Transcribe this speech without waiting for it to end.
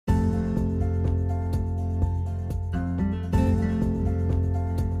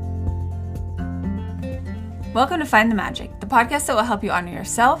Welcome to Find the Magic, the podcast that will help you honor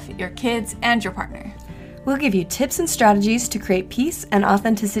yourself, your kids, and your partner. We'll give you tips and strategies to create peace and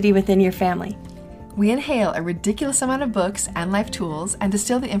authenticity within your family. We inhale a ridiculous amount of books and life tools and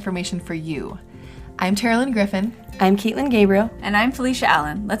distill the information for you. I'm Terilyn Griffin. I'm Caitlin Gabriel. And I'm Felicia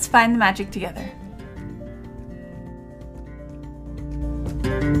Allen. Let's find the magic together.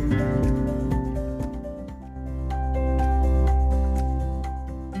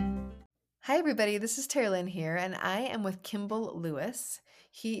 Hi, everybody. This is Terilyn here, and I am with Kimball Lewis.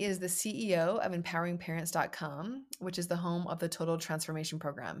 He is the CEO of EmpoweringParents.com, which is the home of the Total Transformation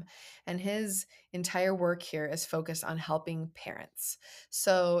Program. And his entire work here is focused on helping parents.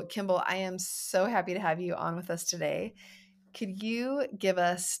 So, Kimball, I am so happy to have you on with us today. Could you give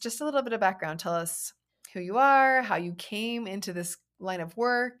us just a little bit of background? Tell us who you are, how you came into this line of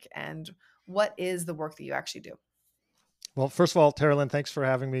work, and what is the work that you actually do? Well, first of all, Terilyn, thanks for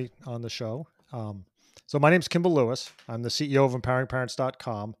having me on the show. So my name is Kimball Lewis. I'm the CEO of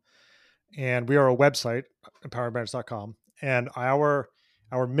EmpoweringParents.com, and we are a website, EmpoweringParents.com. And our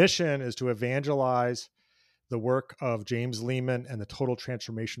mission is to evangelize the work of James Lehman and the Total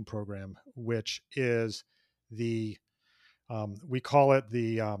Transformation Program, which is we call it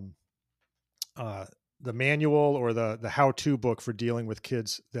the manual or the how-to book for dealing with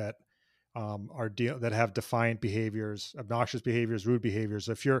kids that that have defiant behaviors, obnoxious behaviors, rude behaviors.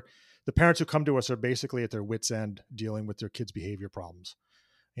 The parents who come to us are basically at their wits' end dealing with their kids' behavior problems.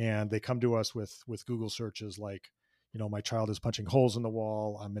 And they come to us with Google searches like, my child is punching holes in the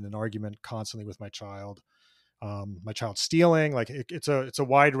wall. I'm in an argument constantly with my child. My child's stealing. Like it's a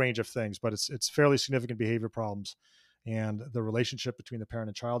wide range of things, but it's fairly significant behavior problems. And the relationship between the parent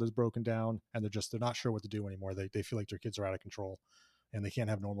and child is broken down, and they're not sure what to do anymore. They feel like their kids are out of control, and they can't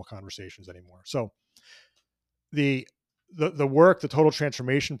have normal conversations anymore. So the work, the Total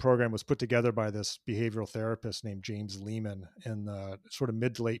Transformation Program, was put together by this behavioral therapist named James Lehman in the sort of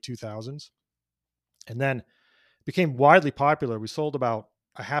mid to late 2000s, and then became widely popular. We sold about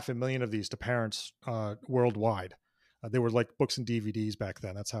 500,000 of these to parents worldwide. They were like books and DVDs back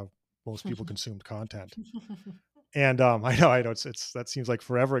then. That's how most people consumed content. And I know it's that seems like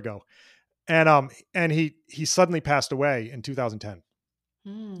forever ago. And he suddenly passed away in 2010.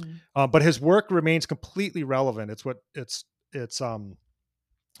 But his work remains completely relevant. It's what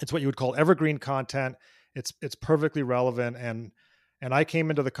you would call evergreen content. It's perfectly relevant. And I came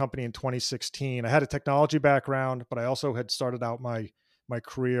into the company in 2016. I had a technology background, but I also had started out my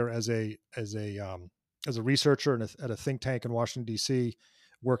career as a researcher at a think tank in Washington, D.C.,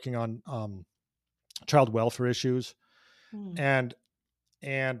 working on child welfare issues. And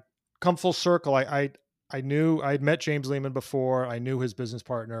come full circle, I'd met James Lehman before. I knew his business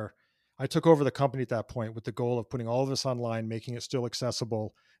partner. I took over the company at that point with the goal of putting all of this online, making it still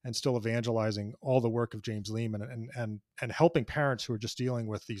accessible, and still evangelizing all the work of James Lehman and helping parents who are just dealing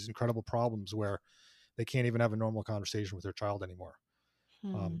with these incredible problems where they can't even have a normal conversation with their child anymore.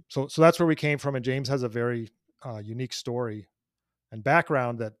 So that's where we came from. And James has a very unique story and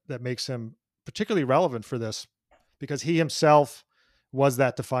background that makes him particularly relevant for this, because he himself was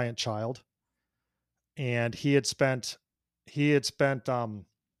that defiant child. And he grew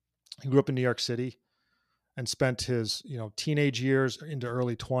up in New York City and spent his, teenage years into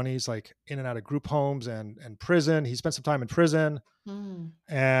early 20s, like in and out of group homes and prison. He spent some time in prison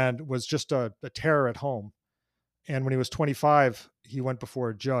and was just a terror at home. And when he was 25, he went before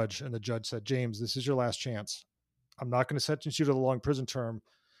a judge, and the judge said, "James, this is your last chance. I'm not going to sentence you to the long prison term.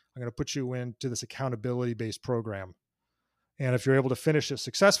 I'm going to put you into this accountability-based program. And if you're able to finish it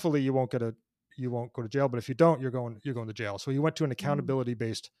successfully, you won't go to jail. But if you don't, you're going to jail." So he went to an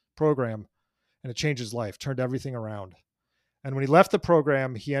accountability-based program, and it changed his life, turned everything around. And when he left the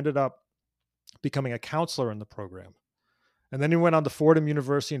program, he ended up becoming a counselor in the program. And then he went on to Fordham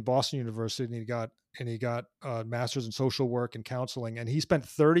University and Boston University, and he got a master's in social work and counseling. And he spent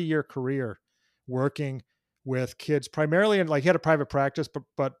 30-year career working with kids, primarily he had a private practice,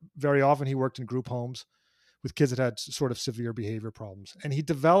 but very often he worked in group homes with kids that had sort of severe behavior problems. And he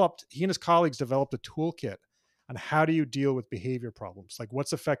and his colleagues developed a toolkit on how do you deal with behavior problems, like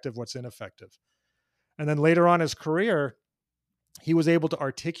what's effective, what's ineffective. And then later on in his career, he was able to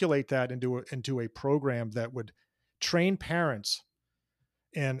articulate that into a program that would train parents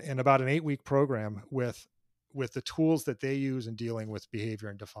in about an 8-week program with the tools that they use in dealing with behavior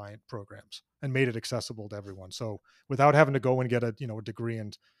and defiant programs, and made it accessible to everyone. So without having to go and get a degree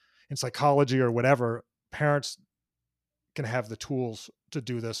in psychology or whatever, parents can have the tools to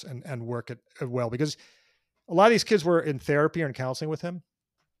do this and work it well, because a lot of these kids were in therapy or in counseling with him.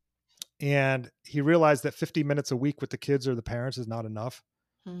 And he realized that 50 minutes a week with the kids or the parents is not enough.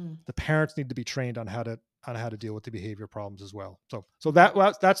 The parents need to be trained on how to on how to deal with the behavior problems as well. So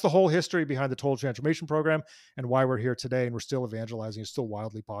that's the whole history behind the Total Transformation Program and why we're here today. And we're still evangelizing. It's still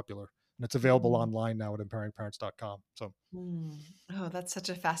wildly popular, and it's available online now at empoweringparents.com. So, oh, that's such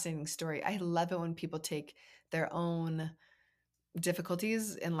a fascinating story. I love it when people take their own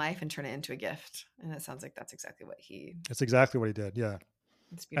difficulties in life and turn it into a gift. And it sounds like that's exactly what he. It's exactly what he did. Yeah.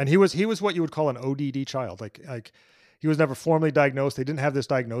 It's And he was what you would call an ODD child. Like he was never formally diagnosed. They didn't have this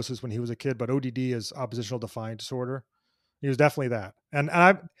diagnosis when he was a kid, but ODD is oppositional defiant disorder. He was definitely that. And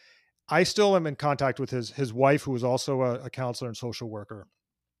I still am in contact with his wife, who was also a counselor and social worker,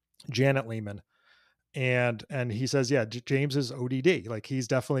 Janet Lehman. And he says, yeah, James is ODD. Like he's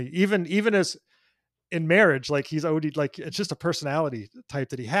definitely, even as in marriage, like he's ODD, like it's just a personality type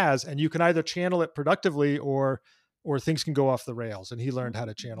that he has. And you can either channel it productively or things can go off the rails. And he learned how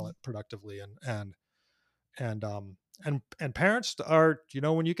to channel it productively. And parents are,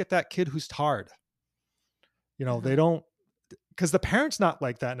 when you get that kid who's hard, they don't, because the parent's not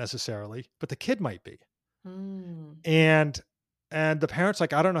like that necessarily, but the kid might be. And the parents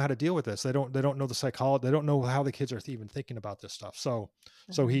like, I don't know how to deal with this. They don't know the psychology. They don't know how the kids are even thinking about this stuff. So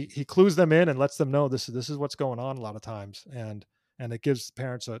he clues them in and lets them know this is what's going on a lot of times. And it gives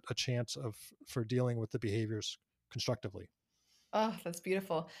parents a chance for dealing with the behaviors constructively. Oh, that's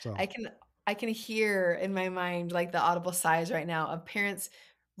beautiful. So. I can hear in my mind, like the audible sighs right now of parents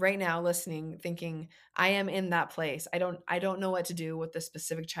right now listening, thinking, I am in that place. I don't know what to do with this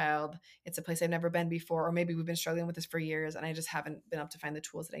specific child. It's a place I've never been before, or maybe we've been struggling with this for years and I just haven't been able to find the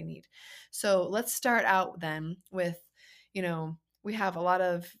tools that I need. So let's start out then with, we have a lot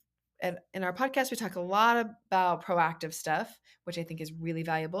of, in our podcast, we talk a lot about proactive stuff, which I think is really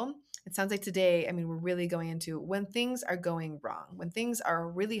valuable. It sounds like today, we're really going into when things are going wrong, when things are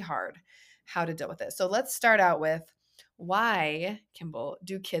really hard, how to deal with it. So let's start out with, why, Kimball,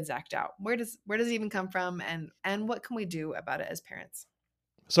 do kids act out? Where does it even come from, and what can we do about it as parents?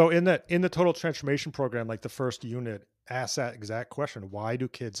 So in the Total Transformation Program, like the first unit asks that exact question: why do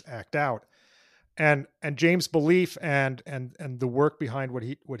kids act out? And James' belief and the work behind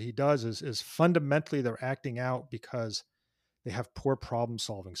what he does is fundamentally they're acting out because they have poor problem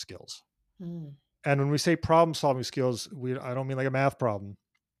solving skills. And when we say problem solving skills, I don't mean like a math problem.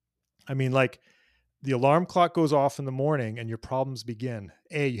 I mean like the alarm clock goes off in the morning and your problems begin.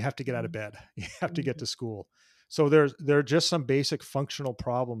 You have to get out of bed. You have to get to school. So there are just some basic functional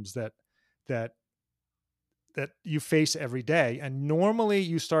problems that you face every day. And normally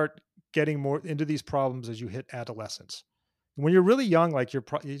you start getting more into these problems as you hit adolescence. When you're really young, like you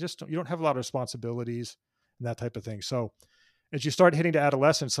don't have a lot of responsibilities and that type of thing. So as you start hitting to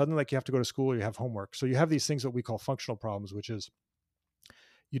adolescence, suddenly like you have to go to school or you have homework. So you have these things that we call functional problems, which is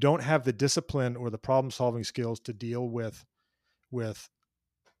you don't have the discipline or the problem solving skills to deal with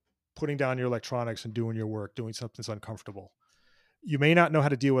putting down your electronics and doing your work, doing something that's uncomfortable. You may not know how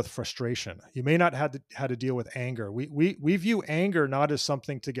to deal with frustration. You may not have how to deal with anger. We view anger not as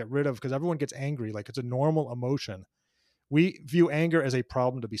something to get rid of because everyone gets angry. Like it's a normal emotion. We view anger as a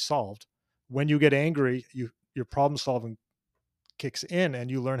problem to be solved. When you get angry, your problem solving kicks in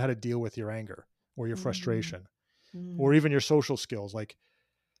and you learn how to deal with your anger or your frustration or even your social skills. Like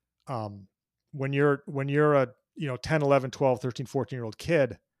when you're a 10, 11, 12, 13, 14-year-old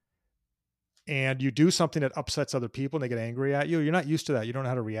kid and you do something that upsets other people and they get angry at you, you're not used to that. You don't know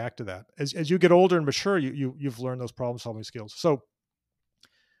how to react to that. As you get older and mature, you've learned those problem solving skills. So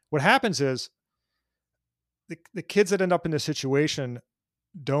what happens is the kids that end up in this situation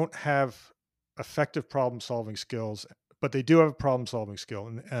don't have effective problem solving skills, but they do have a problem solving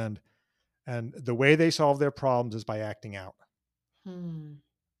skill. And the way they solve their problems is by acting out.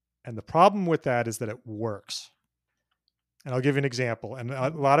 And the problem with that is that it works. And I'll give you an example. And a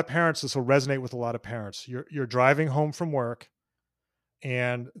lot of parents, this will resonate with a lot of parents. You're driving home from work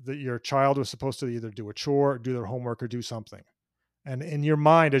and your child was supposed to either do a chore, or do their homework, or do something. And in your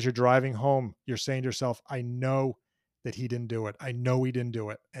mind, as you're driving home, you're saying to yourself, I know that he didn't do it. I know he didn't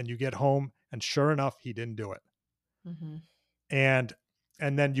do it. And you get home and sure enough, he didn't do it. And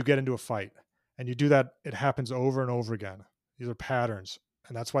then you get into a fight and you do that. It happens over and over again. These are patterns.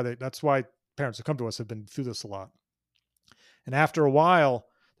 And that's why parents that come to us have been through this a lot. And after a while,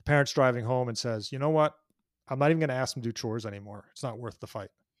 the parent's driving home and says, you know what? I'm not even going to ask him to do chores anymore. It's not worth the fight.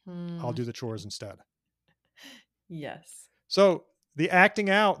 I'll do the chores instead. Yes. So the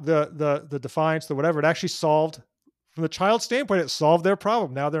acting out, the defiance, the whatever, it actually solved, from the child's standpoint, it solved their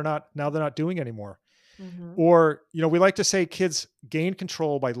problem. Now they're not doing anymore. Or, we like to say kids gain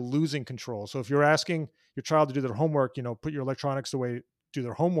control by losing control. So if you're asking your child to do their homework, put your electronics away, do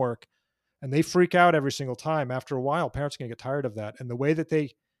their homework, and they freak out every single time, after a while, parents are going to get tired of that. And the way that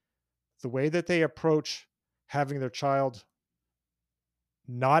they approach having their child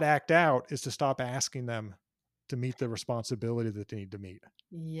not act out is to stop asking them to meet the responsibility that they need to meet.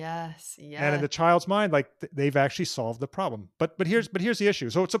 Yes. And in Yes. the child's mind, like they've actually solved the problem. But here's the issue.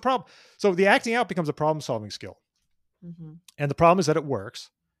 So it's a problem. So the acting out becomes a problem solving skill. Mm-hmm. And the problem is that it works,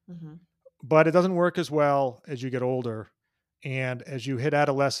 Mm-hmm. but it doesn't work as well as you get older. And as you hit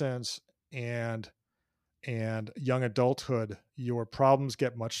adolescence and young adulthood, your problems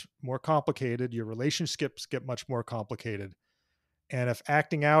get much more complicated. Your relationships get much more complicated. And if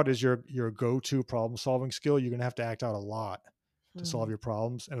acting out is your go-to problem solving skill, you're going to have to act out a lot to solve your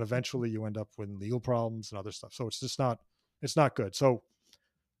problems. And eventually you end up with legal problems and other stuff. So it's not good. So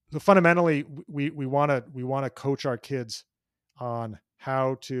fundamentally we want to coach our kids on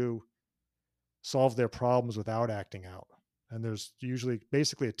how to solve their problems without acting out. And there's usually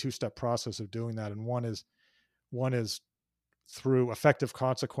basically a two-step process of doing that. And one is through effective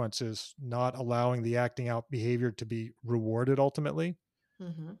consequences, not allowing the acting out behavior to be rewarded ultimately.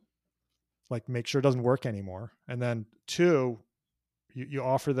 Mm-hmm. Like make sure it doesn't work anymore. And then two, you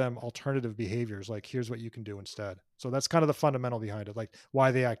offer them alternative behaviors. Like here's what you can do instead. So that's kind of the fundamental behind it, like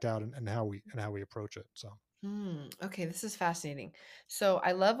why they act out and how we approach it. So. Okay, this is fascinating. So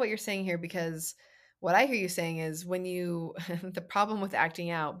I love what you're saying here, because what I hear you saying is when you the problem with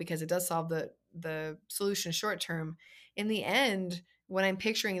acting out, because it does solve the solution short term, in the end, when I'm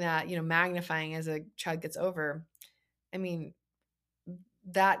picturing that, magnifying as a child gets over, I mean,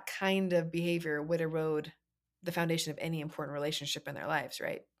 that kind of behavior would erode the foundation of any important relationship in their lives,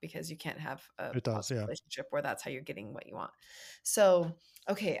 right? Because you can't have a It does, positive yeah. relationship where that's how you're getting what you want. So,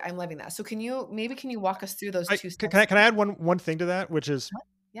 okay, I'm loving that. So can you walk us through those two steps? Can I add one thing to that, which is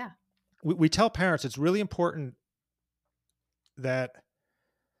Yeah. we tell parents it's really important that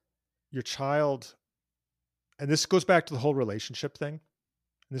your child, and this goes back to the whole relationship thing.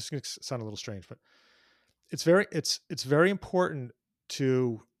 And this is going to sound a little strange, but it's very important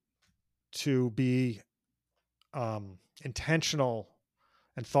to be intentional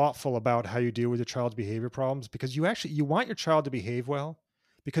and thoughtful about how you deal with your child's behavior problems, because you want your child to behave well.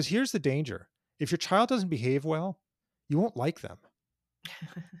 Because here's the danger: if your child doesn't behave well, you won't like them.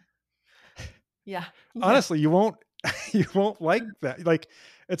 Yeah. Honestly, you won't like that. Like,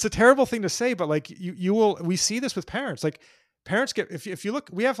 it's a terrible thing to say, but like you will. We see this with parents. Like, parents get, if you look,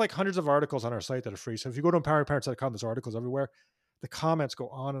 we have like hundreds of articles on our site that are free. So if you go to empoweringparents.com, there's articles everywhere. The comments go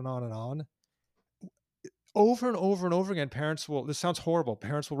on and on and on. Over and over and over again, parents will, this sounds horrible,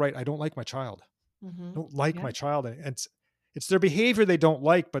 parents will write, I don't like my child. Mm-hmm. Don't like Yeah. my child. And it's their behavior they don't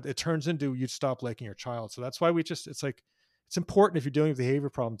like, but it turns into you stop liking your child. So that's why it's like, it's important if you're dealing with a behavior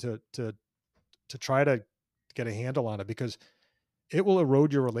problem to try to get a handle on it, because it will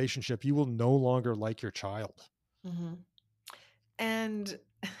erode your relationship. You will no longer like your child. Mm-hmm.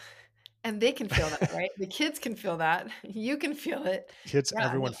 And they can feel that, right? The kids can feel that. You can feel it. Kids, Yeah,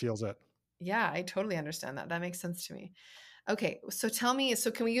 everyone feels it. Yeah, I totally understand that. That makes sense to me. Okay, so tell me,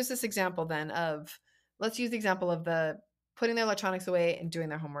 so can we use this example then of, let's use the example of the putting their electronics away and doing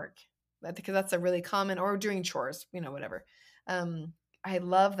their homework, because that's a really common, or doing chores, whatever. I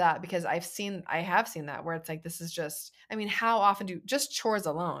love that, because I have seen that where it's like, this is just, I mean, how often just chores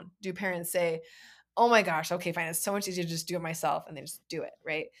alone, do parents say, oh my gosh, okay, fine, it's so much easier to just do it myself, and they just do it,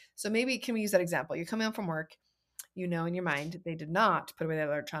 right? So maybe can we use that example? You're coming home from work, in your mind, they did not put away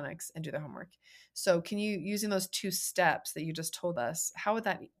their electronics and do their homework. So can you, using those two steps that you just told us, how would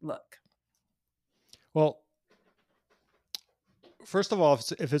that look? Well, first of all,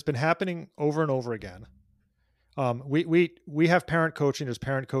 if it's been happening over and over again, we have parent coaching, there's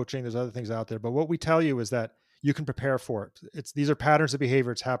parent coaching, there's other things out there. But what we tell you is that you can prepare for it. These are patterns of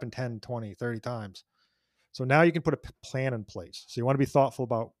behavior. It's happened 10, 20, 30 times. So now you can put a plan in place. So you want to be thoughtful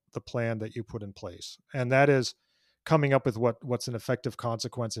about the plan that you put in place. And that is coming up with what's an effective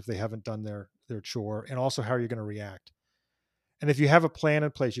consequence if they haven't done their chore, and also how you're going to react. And if you have a plan in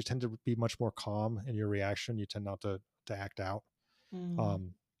place, you tend to be much more calm in your reaction. You tend not to act out.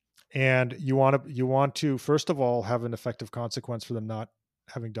 And you want to first of all have an effective consequence for them not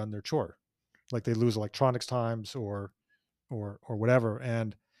having done their chore, like they lose electronics times or whatever.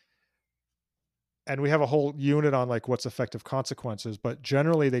 And we have a whole unit on like what's effective consequences, but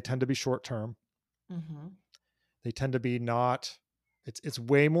generally they tend to be short term. Mm-hmm. They tend to be not, it's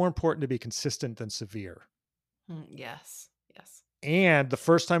way more important to be consistent than severe. Yes. Yes. And the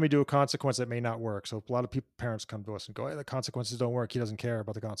first time you do a consequence, it may not work. So a lot of parents come to us and go, hey, the consequences don't work. He doesn't care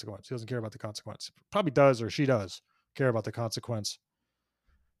about the consequence. He doesn't care about the consequence. Probably does, or she does care about the consequence.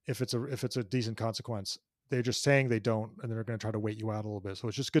 If it's a decent consequence, they're just saying they don't, and they're going to try to wait you out a little bit. So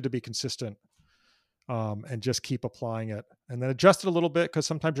it's just good to be consistent and just keep applying it, and then adjust it a little bit, because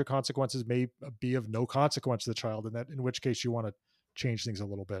sometimes your consequences may be of no consequence to the child, and that in which case you want to change things a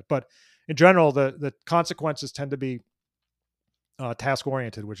little bit. But in general, the consequences tend to be task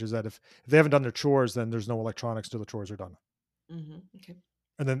oriented, which is that if they haven't done their chores, then there's no electronics till the chores are done. Okay.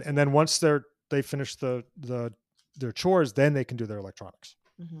 And then once they finish their chores, then they can do their electronics.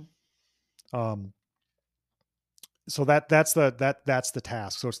 So that's the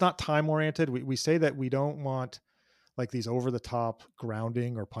task. So it's not time oriented. We say that we don't want like these over the top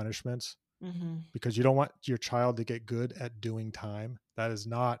grounding or punishments, because you don't want your child to get good at doing time. That is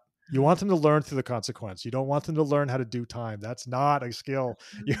not, you want them to learn through the consequence. You don't want them to learn how to do time. That's not a skill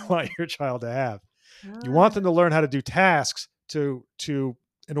you want your child to have. You want them to learn how to do tasks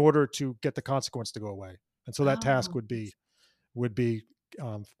in order to get the consequence to go away. And so that task would be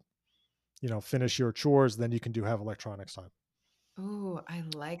finish your chores, then you can have electronics time. Oh, I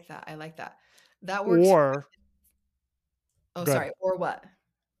like that. That works. Or what?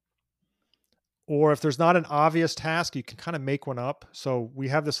 Or if there's not an obvious task, you can kind of make one up. So we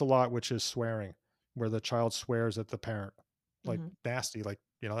have this a lot, which is swearing, where the child swears at the parent, like nasty, like,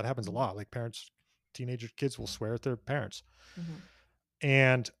 that happens a lot. Like teenager kids will swear at their parents.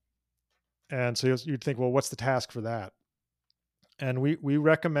 And so you'd think, well, what's the task for that? And we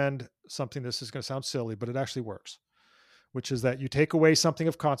recommend something. This is going to sound silly, but it actually works, which is that you take away something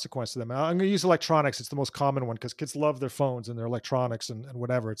of consequence to them. And I'm going to use electronics. It's the most common one, because kids love their phones and their electronics and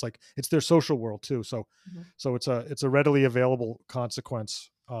whatever. It's like, it's their social world too. So it's a readily available consequence.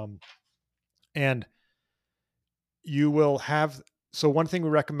 And you will have, so one thing we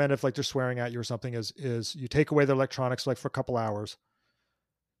recommend if like they're swearing at you or something is you take away their electronics like for a couple hours.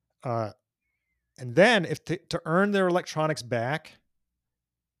 And then if to earn their electronics back,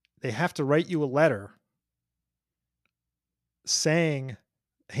 they have to write you a letter saying,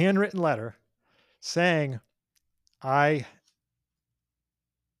 handwritten letter saying, I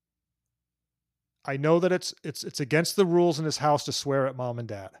know that it's against the rules in this house to swear at mom and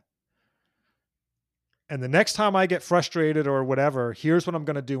dad. And the next time I get frustrated or whatever, here's what I'm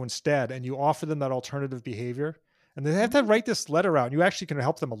going to do instead. And you offer them that alternative behavior. And they have to write this letter out. And you actually can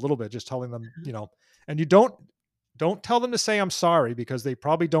help them a little bit, just telling them, and you don't tell them to say, I'm sorry, because they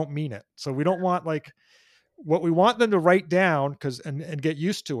probably don't mean it. So we don't want, like, what we want them to write down and get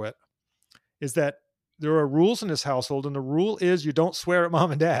used to it is that there are rules in this household. And the rule is you don't swear at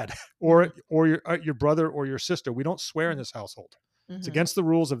mom and dad or your brother or your sister. We don't swear in this household. It's against the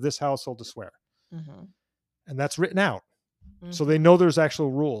rules of this household to swear. And that's written out. So they know there's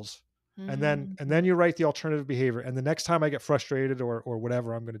actual rules. And then you write the alternative behavior. And the next time I get frustrated or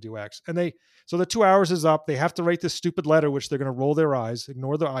whatever, I'm going to do X. And so the 2 hours is up. They have to write this stupid letter, which they're going to roll their eyes,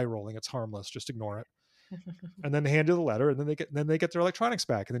 ignore the eye rolling. It's harmless. Just ignore it. And then they hand you the letter, and then they get their electronics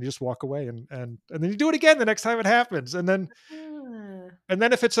back, and then you just walk away and then you do it again the next time it happens. And then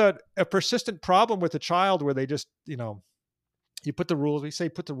if it's a persistent problem with a child where they just, you put the rules,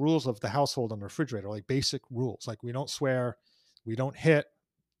 put the rules of the household on the refrigerator, like basic rules. Like we don't swear, we don't hit,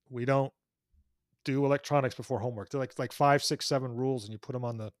 we don't do electronics before homework. They're like 5, 6, 7 rules, and you put them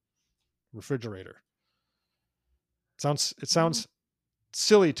on the refrigerator. It sounds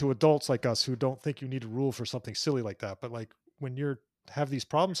silly to adults like us who don't think you need a rule for something silly like that. But like when you have these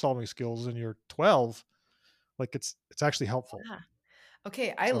problem solving skills and you're 12, like it's actually helpful. Yeah.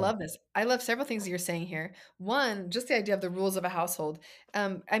 Okay. I love this. I love several things that you're saying here. One, just the idea of the rules of a household.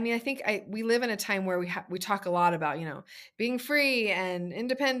 I think we live in a time where we talk a lot about, being free and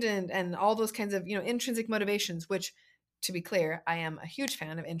independent and all those kinds of, intrinsic motivations, which, to be clear, I am a huge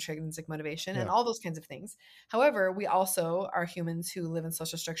fan of intrinsic motivation and all those kinds of things. However, we also are humans who live in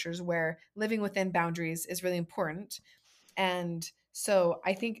social structures where living within boundaries is really important. And so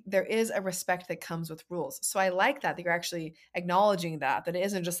I think there is a respect that comes with rules. So I like that you're actually acknowledging that it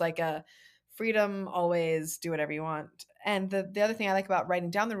isn't just like a freedom, always do whatever you want. And the other thing I like about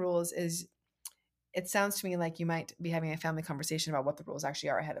writing down the rules is it sounds to me like you might be having a family conversation about what the rules actually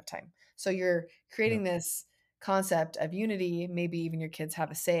are ahead of time. So you're creating this concept of unity. Maybe even your kids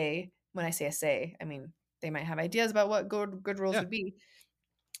have a say. When I say a say, I mean, they might have ideas about what good rules would be.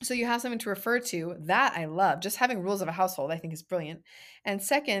 So you have something to refer to. That I love. Just having rules of a household, I think, is brilliant. And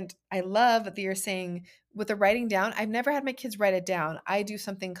second, I love that you're saying with the writing down, I've never had my kids write it down. I do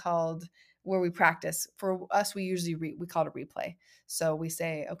something called where we practice. For us, we usually we call it a replay. So we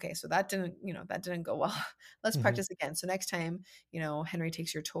say, okay, so that didn't go well. Let's practice again. So next time, Henry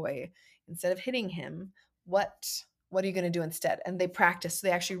takes your toy, instead of hitting him, what are you going to do instead? And they practice. So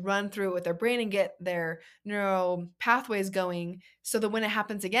they actually run through it with their brain and get their neural pathways going so that when it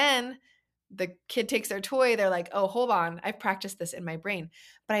happens again, the kid takes their toy, they're like, oh, hold on, I've practiced this in my brain.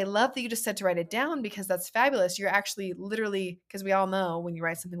 But I love that you just said to write it down, because that's fabulous. You're actually literally, because we all know when you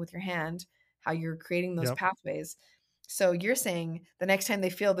write something with your hand, how you're creating those Yep. pathways. So you're saying the next time they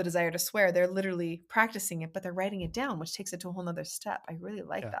feel the desire to swear, they're literally practicing it, but they're writing it down, which takes it to a whole nother step. I really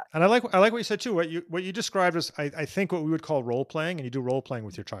like Yeah. that. And I like what you said too. What you described as I think what we would call role playing, and you do role playing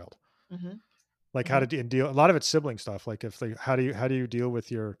with your child. Mm-hmm. Like how to deal. A lot of it's sibling stuff. Like if they, how do you deal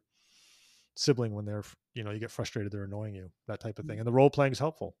with your sibling when they're, you know, you get frustrated, they're annoying you, that type of thing. And the role playing is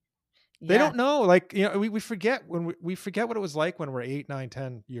helpful. They Yeah. don't know, like, you know, we forget when we forget what it was like when we're 8, 9,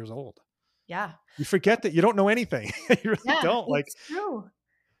 10 years old. Yeah. You forget that you don't know anything. You really Yeah, don't. Like, it's true.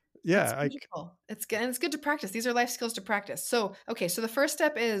 yeah, It's beautiful. It's good. And it's good to practice. These are life skills to practice. So, okay. So the first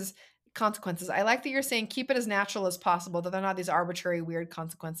step is consequences. I like that you're saying keep it as natural as possible, that they're not these arbitrary, weird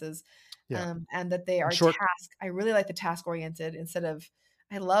consequences. yeah. And that they And are short, task. I really like the task oriented instead of,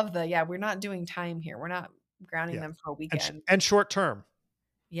 I love the, we're not doing time here. We're not grounding yeah. them for a And weekend. and short term.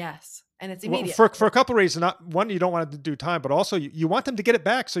 Yes. And it's Well, immediate. for a couple of reasons. Not one, you don't want to do time, but also you want them to get it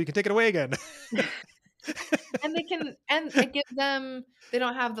back so you can take it away again. And they can, and it gives them, they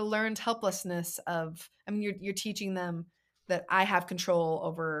don't have the learned helplessness of, I mean, you're teaching them that I have control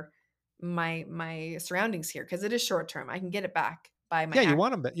over my surroundings here, because it is short term. I can get it back by my Yeah, you act.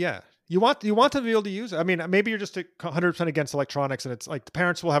 want them to, yeah. You want them to be able to use it. I mean, maybe you're just 100% against electronics, and it's like the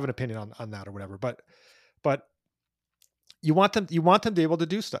parents will have an opinion on that or whatever, but you want them to be able to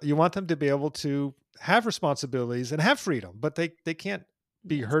do stuff. You want them to be able to have responsibilities and have freedom, but they can't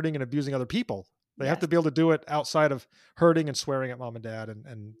be Yes. hurting and abusing other people. They have Yes. to be able to do it outside of hurting and swearing at mom and dad,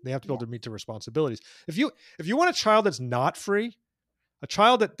 and they have to be able to meet their responsibilities. If you want a child that's not free, a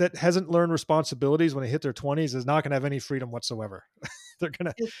child that hasn't learned responsibilities when they hit their 20s is not going to have any freedom whatsoever. they're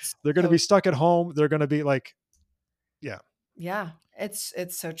going It's to so, be stuck at home. They're going to be like, yeah. yeah, it's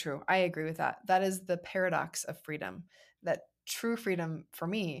so true. I agree with that. That is the paradox of freedom. That true freedom for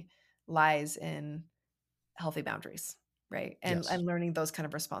me lies in healthy boundaries, right? And Yes. and learning those kind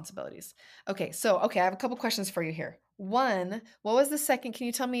of responsibilities. Okay, so I have a couple questions for you here. One, what was the second? Can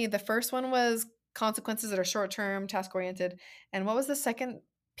you tell me? The first one was consequences that are short term, task oriented, and what was the second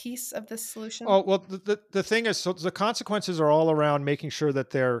piece of this solution? Oh, well, the thing is, so the consequences are all around making sure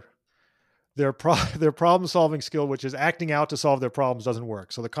that their problem solving skill, which is acting out to solve their problems, doesn't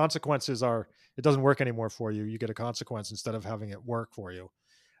work. So the consequences are, it doesn't work anymore for you. You get a consequence instead of having it work for you.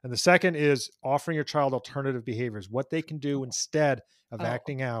 And the second is offering your child alternative behaviors, what they can do instead of Oh.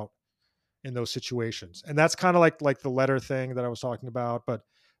 acting out in those situations. And that's kind of like the letter thing that I was talking about, but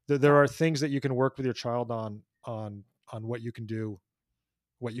there are things that you can work with your child on what you can do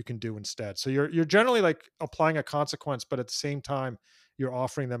instead. So you're generally like applying a consequence, but at the same time, you're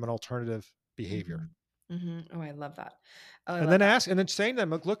offering them an alternative behavior. Mm-hmm. Oh, I love that. Oh, And then and then saying to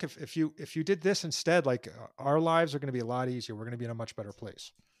them, look, if you did this instead, like our lives are going to be a lot easier. We're going to be in a much better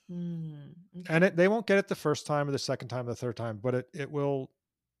place. Okay. And they won't get it the first time or the second time or the third time, but it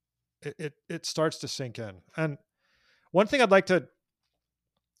starts to sink in. And one thing I'd like to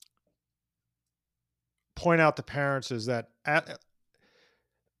point out to parents is that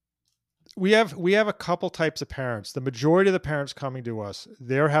we have a couple types of parents. The majority of the parents coming to us,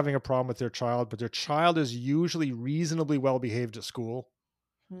 they're having a problem with their child, but their child is usually reasonably well behaved at school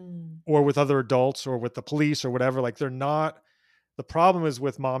or with other adults or with the police or whatever. Like they're not, the problem is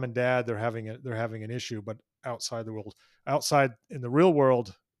with mom and dad, they're having an issue, but outside in the real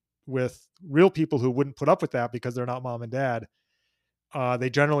world with real people who wouldn't put up with that because they're not mom and dad, they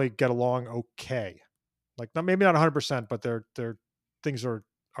generally get along okay. Like maybe not 100%, but their things are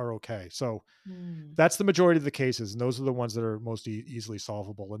okay. So that's the majority of the cases. And those are the ones that are most easily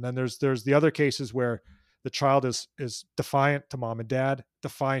solvable. And then there's the other cases where the child is defiant to mom and dad,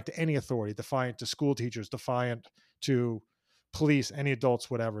 defiant to any authority, defiant to school teachers, defiant to police, any adults,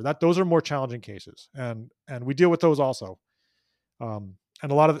 whatever. Those are more challenging cases. And we deal with those also. And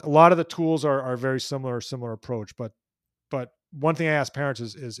a lot of the tools are very similar approach. But one thing I ask parents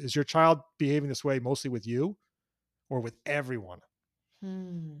is your child behaving this way mostly with you or with everyone?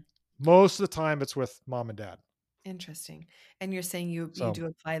 Most of the time it's with mom and dad. Interesting. And you're saying you do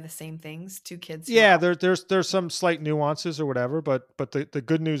apply the same things to kids? Yeah, there's some slight nuances or whatever, but the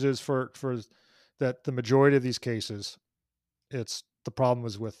good news is for that the majority of these cases, it's the problem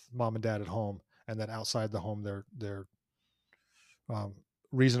was with mom and dad at home, and that outside the home they're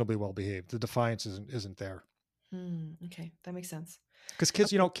reasonably well behaved. The defiance isn't there. Okay, that makes sense. Because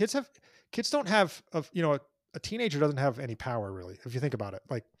kids, kids don't have a teenager doesn't have any power really. If you think about it,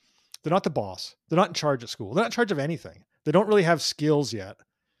 like they're not the boss. They're not in charge at school. They're not in charge of anything. They don't really have skills yet.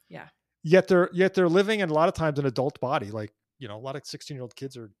 Yeah. Yet they're living in a lot of times an adult body. Like, a lot of 16-year-old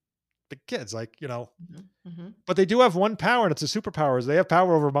kids are big kids, like, Mm-hmm. but they do have one power, and it's a superpower, is they have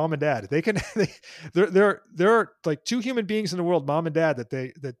power over mom and dad. They can, there are like two human beings in the world, mom and dad,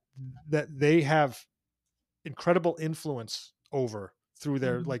 that they have incredible influence over through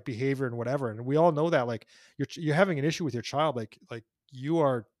their like behavior and whatever. And we all know that, like, you're having an issue with your child, like you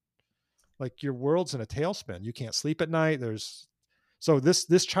are, like, your world's in a tailspin. You can't sleep at night. So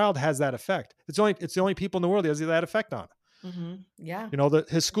this child has that effect. It's the only people in the world he has that effect on. Mm-hmm. Yeah.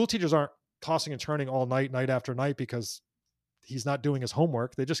 His school teachers aren't tossing and turning all night after night because he's not doing his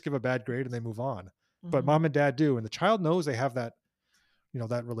homework. They just give a bad grade and they move on. Mm-hmm. But mom and dad do, and the child knows they have that,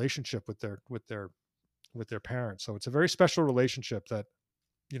 that relationship with their parents. So it's a very special relationship that,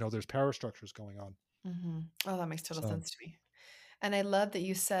 there's power structures going on. Mm-hmm. Oh, that makes total sense to me. And I love that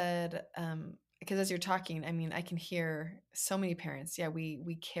you said, because as you're talking, I mean, I can hear so many parents. Yeah,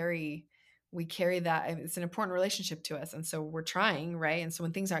 we carry that. It's an important relationship to us, and so we're trying, right? And so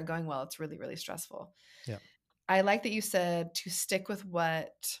when things aren't going well, it's really, really stressful. Yeah. I like that you said to stick with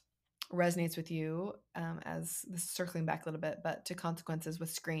what resonates with you, as this is circling back a little bit, but to consequences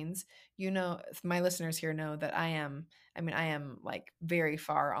with screens. My listeners here know that I am like very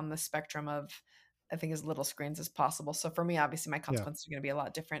far on the spectrum of, I think, as little screens as possible. So for me, obviously my consequences are going to be a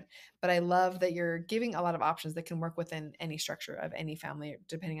lot different, but I love that you're giving a lot of options that can work within any structure of any family,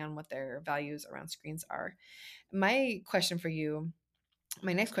 depending on what their values around screens are. My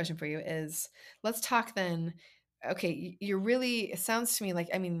next question for you is, let's talk then. Okay. It sounds to me like,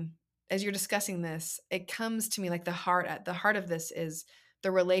 I mean, as you're discussing this, it comes to me like the heart of this is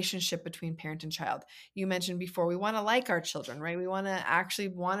the relationship between parent and child. You mentioned before, we want to like our children, right? We want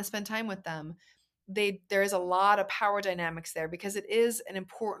to spend time with them. There is a lot of power dynamics there because it is an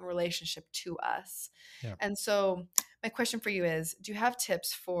important relationship to us. Yeah. And so my question for you is, do you have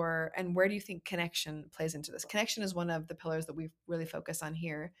tips for, and where do you think connection plays into this? Connection is one of the pillars that we really focus on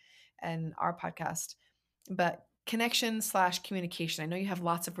here in our podcast, but connection/communication. I know you have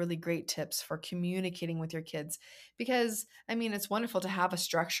lots of really great tips for communicating with your kids, because I mean, it's wonderful to have a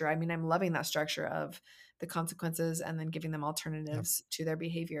structure. I mean, I'm loving that structure of the consequences and then giving them alternatives to their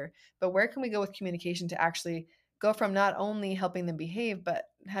behavior. But where can we go with communication to actually go from not only helping them behave, but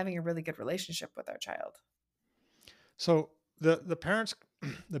having a really good relationship with our child? So the parents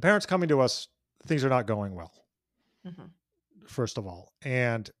coming to us, things are not going well. Mm-hmm. First of all,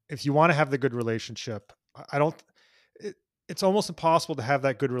 and if you want to have the good relationship, it's almost impossible to have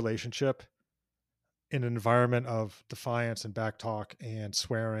that good relationship in an environment of defiance and backtalk and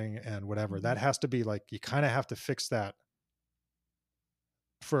swearing and whatever. That has to be like, you kind of have to fix that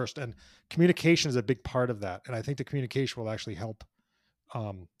first. And communication is a big part of that. And I think the communication will actually help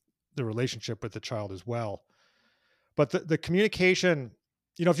the relationship with the child as well. But the communication,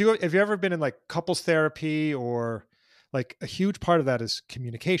 if you've ever been in like couples therapy, or like, a huge part of that is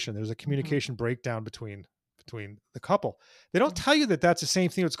communication. There's a communication breakdown between the couple. They don't tell you that that's the same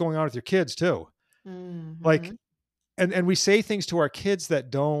thing that's going on with your kids too. Mm-hmm. Like, and we say things to our kids that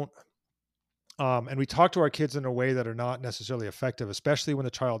don't, and we talk to our kids in a way that are not necessarily effective, especially when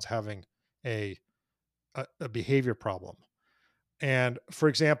the child's having a behavior problem. And for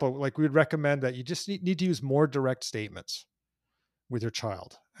example, like, we would recommend that you just need to use more direct statements with your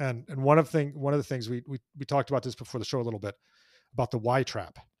child. And one of the things we talked about this before the show a little bit, about the why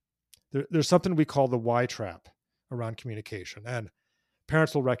trap. There's something we call the why trap around communication, and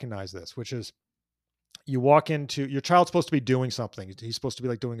parents will recognize this, which is, you walk into, your child's supposed to be doing something. He's supposed to be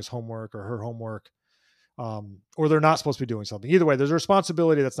like doing his homework or her homework, or they're not supposed to be doing something. Either way, there's a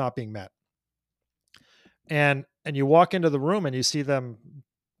responsibility that's not being met. And you walk into the room and you see them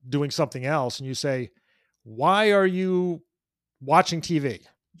doing something else, and you say, "Why are you watching TV?"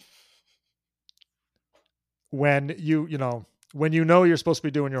 When when you're supposed to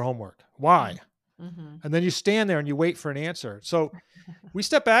be doing your homework. Why? Mm-hmm. And then you stand there and you wait for an answer. So we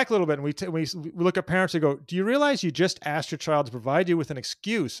step back a little bit and we look at parents and go, do you realize you just asked your child to provide you with an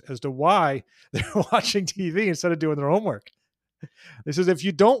excuse as to why they're watching TV instead of doing their homework? This is, if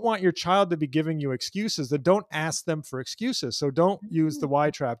you don't want your child to be giving you excuses, then don't ask them for excuses. So don't use the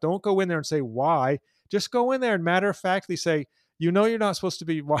why trap. Don't go in there and say why. Just go in there and matter-of-factly say, you're not supposed to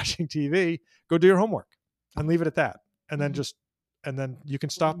be watching TV. Go do your homework, and leave it at that. And then you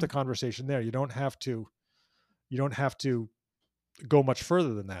can stop the conversation there. You don't have to go much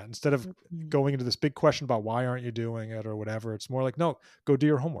further than that. Instead of going into this big question about why aren't you doing it or whatever, it's more like, no, go do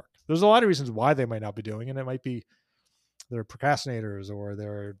your homework. There's a lot of reasons why they might not be doing it. It might be they're procrastinators, or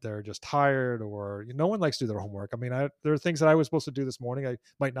they're just tired, or no one likes to do their homework. I mean, there are things that I was supposed to do this morning I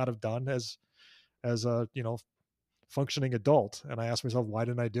might not have done as a functioning adult. And I asked myself, why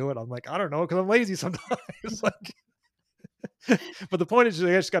didn't I do it? I'm like, I don't know, because I'm lazy sometimes. But the point is,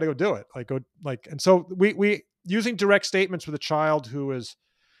 they just got to go do it. And so we using direct statements with a child who is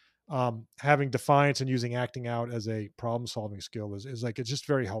having defiance and using acting out as a problem solving skill is like, it's just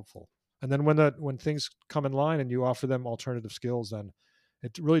very helpful. And then when things come in line and you offer them alternative skills, then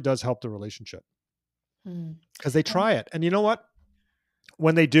it really does help the relationship, because they try it. And you know what?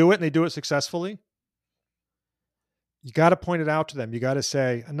 When they do it and they do it successfully, you got to point it out to them. You got to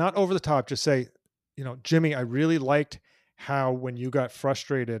say, and not over the top, just say, Jimmy, I really liked how when you got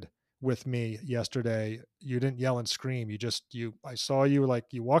frustrated with me yesterday, you didn't yell and scream. I saw you, like,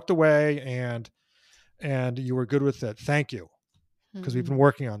 you walked away and you were good with it. Thank you. Because we've been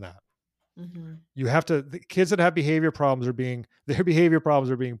working on that. You have to, the kids that have behavior problems their behavior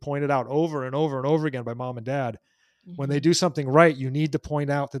problems are being pointed out over and over and over again by mom and dad. When they do something right, you need to point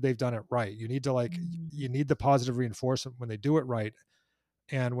out that they've done it right. You need to you need the positive reinforcement when they do it right.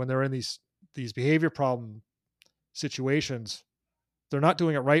 And when they're in these behavior problem situations, they're not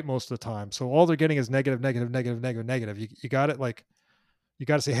doing it right most of the time. So all they're getting is negative. You got it. Like, you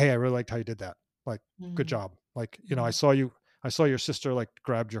got to say, hey, I really liked how you did that. Like, good job. Like, I saw your sister, like,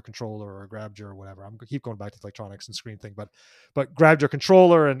 grabbed your controller or grabbed your whatever. I'm keep going back to the electronics and screen thing, but grabbed your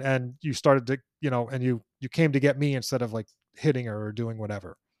controller and you started to, and you came to get me instead of like hitting her or doing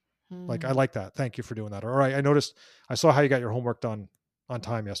whatever. Like, I like that. Thank you for doing that. Or I saw how you got your homework done on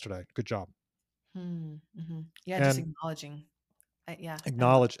time yesterday. Good job. Yeah. Just acknowledging.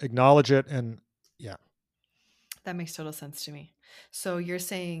 Acknowledge it. And yeah. That makes total sense to me. So you're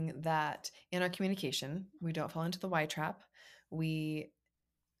saying that in our communication, we don't fall into the why trap.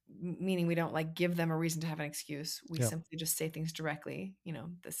 Meaning we don't like give them a reason to have an excuse. We simply just say things directly.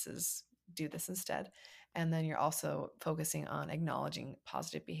 Do this instead. And then you're also focusing on acknowledging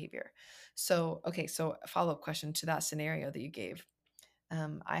positive behavior. So, okay. So a follow-up question to that scenario that you gave.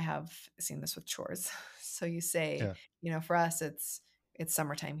 I have seen this with chores. So you say, for us, it's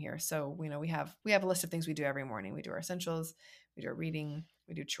summertime here. So, we have a list of things we do every morning. We do our essentials, we do our reading,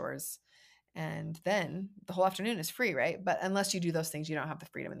 we do chores. And then the whole afternoon is free, right? But unless you do those things, you don't have the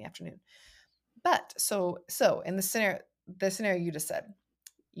freedom in the afternoon. But so in the scenario you just said,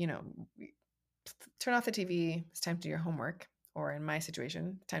 turn off the TV, it's time to do your homework. Or in my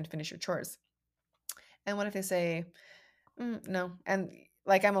situation, time to finish your chores. And what if they say, no. And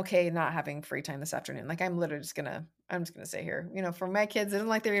like, I'm okay not having free time this afternoon. Like, I'm just gonna stay here. For my kids, it isn't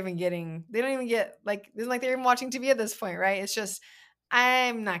like they're even watching TV at this point, right? It's just,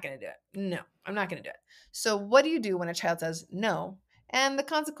 I'm not going to do it. No, I'm not going to do it. So what do you do when a child says no? And the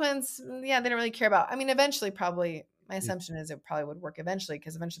consequence, they don't really care about. I mean, eventually, probably, my assumption is it probably would work eventually,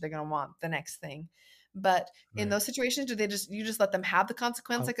 because eventually they're going to want the next thing. But in those situations, do you just let them have the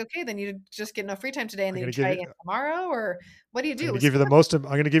consequence? Like, okay, then you just get no free time today and then you try again tomorrow? Or what do you do? I'm going to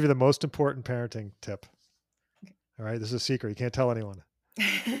give you the most important parenting tip. Okay. All right. This is a secret. You can't tell anyone.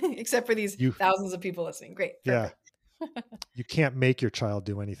 Except for these thousands of people listening. Great. Perfect. Yeah. You can't make your child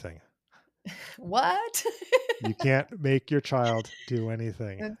do anything. What? You can't make your child do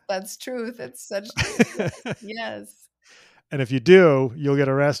anything. That's truth. It's such truth. Yes. And if you do, you'll get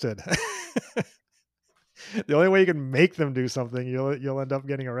arrested. The only way you can make them do something, you'll end up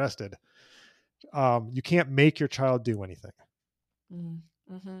getting arrested. You can't make your child do anything.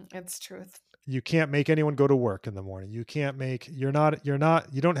 It's truth. You can't make anyone go to work in the morning. You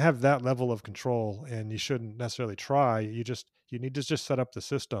don't have that level of control, and you shouldn't necessarily try. You need to just set up the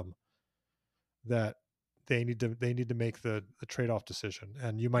system that they need to make the trade-off decision.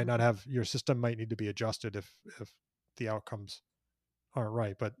 And you might not have, your system might need to be adjusted if the outcomes aren't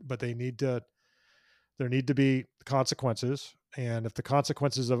right, but there need to be consequences. And if the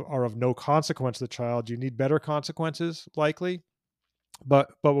consequences are of no consequence to the child, you need better consequences, likely.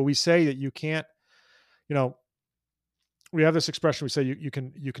 But when we say that you can't, we have this expression, we say you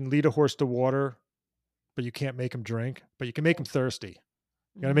can lead a horse to water, but you can't make him drink, but you can make him thirsty.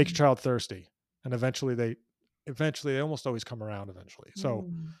 You got to make your child thirsty. And eventually they almost always come around eventually. So,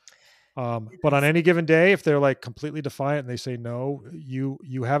 but on any given day, if they're like completely defiant and they say no, you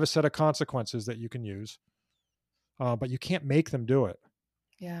have a set of consequences that you can use, but you can't make them do it.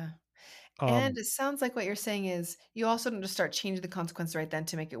 Yeah. And it sounds like what you're saying is you also don't just start changing the consequence right then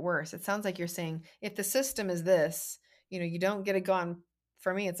to make it worse. It sounds like you're saying, if the system is this, you don't get to go on.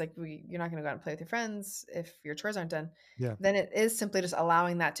 For me, it's like, you're not going to go out and play with your friends if your chores aren't done. Yeah. Then it is simply just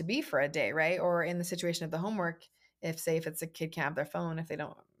allowing that to be for a day, right? Or in the situation of the homework, if it's a kid can't have their phone, if they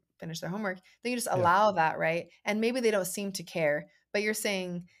don't finish their homework, then you just allow that, right? And maybe they don't seem to care, but you're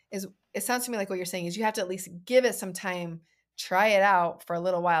saying it sounds to me like what you're saying is you have to at least give it some time try it out for a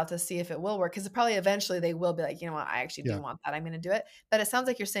little while to see if it will work. Because probably eventually they will be like, you know what, I actually do want that. I'm going to do it. But it sounds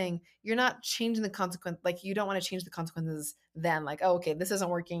like you're saying you're not changing the consequence. Like you don't want to change the consequences then. Like, oh, okay, this isn't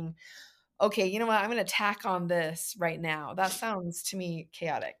working. Okay, you know what? I'm going to tack on this right now. That sounds to me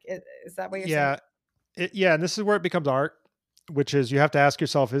chaotic. Is that what you're saying? And this is where it becomes art, which is you have to ask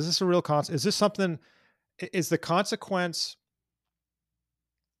yourself, is this a real is this something, is the consequence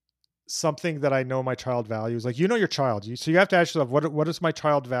something that I know my child values? Like, your child, so you have to ask yourself, what is my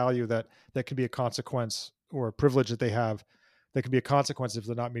child value that can be a consequence or a privilege that they have that can be a consequence if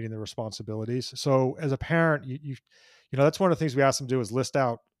they're not meeting their responsibilities. So as a parent, you that's one of the things we ask them to do is list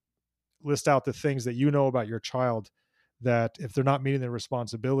out the things that about your child that if they're not meeting their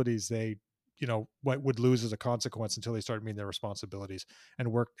responsibilities, they what would lose as a consequence until they start meeting their responsibilities,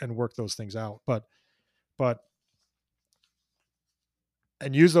 and work those things out. But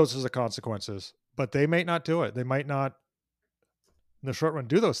and use those as the consequences, but they may not do it. They might not in the short run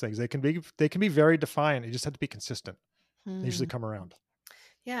do those things. They can be very defiant. You just have to be consistent. They usually come around.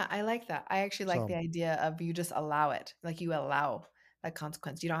 Yeah, I like that. I actually like the idea of you just allow it. Like you allow that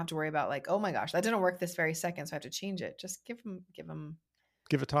consequence. You don't have to worry about like, oh my gosh, that didn't work this very second, so I have to change it. Just give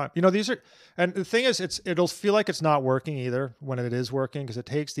it time. These are, and the thing is, it'll feel like it's not working either when it is working,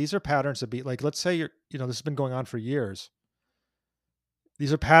 because these are patterns to be like, let's say this has been going on for years.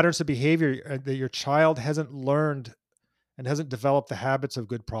 These are patterns of behavior that your child hasn't learned and hasn't developed the habits of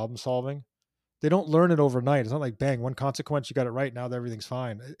good problem solving. They don't learn it overnight. It's not like, bang, one consequence, you got it right, now everything's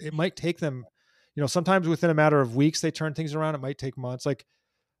fine. It might take them, sometimes within a matter of weeks, they turn things around. It might take months. Like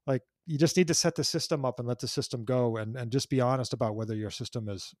you just need to set the system up and let the system go, and just be honest about whether your system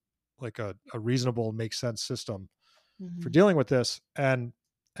is like a reasonable, make sense system for dealing with this. And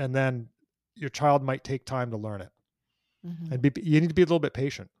then your child might take time to learn it. And you need to be a little bit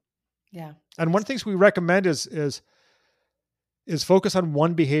patient. Yeah. And one of the things we recommend is focus on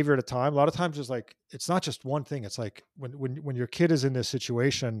one behavior at a time. A lot of times it's not just one thing. It's like when your kid is in this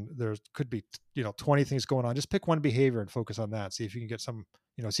situation, there could be, 20 things going on. Just pick one behavior and focus on that. See if you can get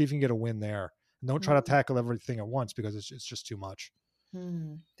see if you can get a win there. And don't try to tackle everything at once, because it's just too much.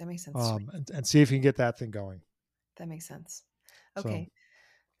 That makes sense. And see if you can get that thing going. That makes sense. Okay.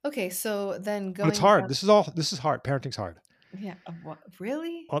 Okay. So then going. But it's hard. This is hard. Parenting's hard. Yeah. What,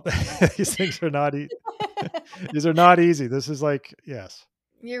 really? These things are not easy. These are not easy. This is like, yes.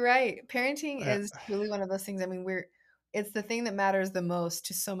 You're right. Parenting is really one of those things. I mean, it's the thing that matters the most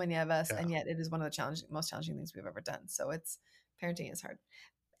to so many of us. And yet it is one of the most challenging things we've ever done. So parenting is hard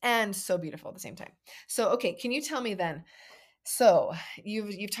and so beautiful at the same time. So, okay. Can you tell me then, so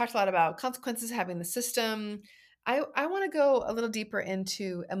you've talked a lot about consequences, having the system. I want to go a little deeper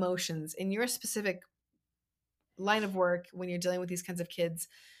into emotions in your specific line of work when you're dealing with these kinds of kids.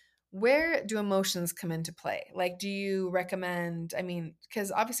 Where do emotions come into play? Like, do you recommend,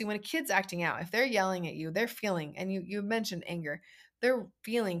 because obviously when a kid's acting out, if they're yelling at you, they're feeling, and you mentioned anger, they're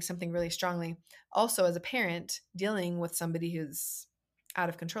feeling something really strongly. Also, as a parent dealing with somebody who's out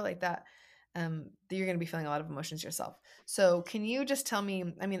of control like that, you're going to be feeling a lot of emotions yourself. So can you just tell me,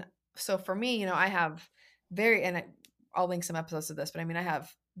 so for me, I have I'll link some episodes of this, but I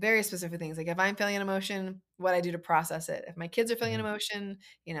have very specific things. Like if I'm feeling an emotion, what I do to process it. If my kids are feeling an emotion,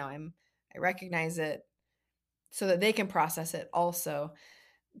 I recognize it so that they can process it also.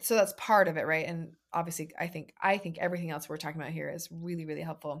 So that's part of it, right? And obviously I think everything else we're talking about here is really, really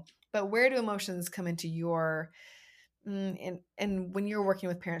helpful. But where do emotions come into your, and when you're working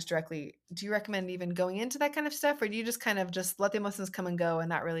with parents directly, do you recommend even going into that kind of stuff, or do you just kind of just let the emotions come and go and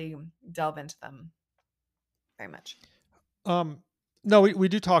not really delve into them very much? No, we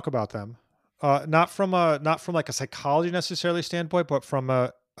do talk about them. Not from like a psychology necessarily standpoint, but from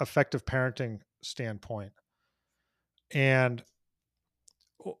a effective parenting standpoint. And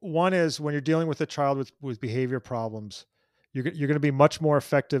one is when you're dealing with a child with behavior problems, you're going to be much more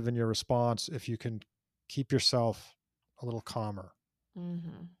effective in your response if you can keep yourself a little calmer.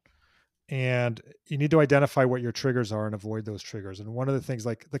 And you need to identify what your triggers are and avoid those triggers. And one of the things,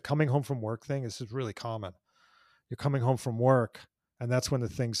 like the coming home from work thing, this is really common. You're coming home from work, and that's when the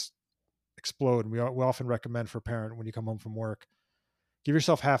things explode. And we often recommend for a parent, when you come home from work, give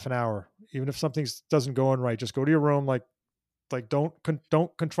yourself half an hour. Even if something doesn't go in right, just go to your room. Like don't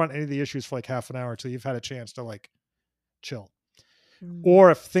confront any of the issues for like half an hour until you've had a chance to like chill. Or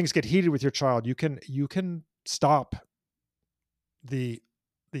if things get heated with your child, you can stop the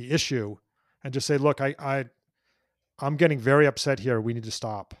issue and just say, look, I'm getting very upset here. We need to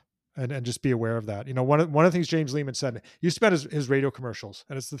stop. And just be aware of that. One of the things James Lehman said, he used to be his radio commercials.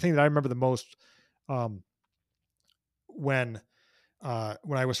 And it's the thing that I remember the most when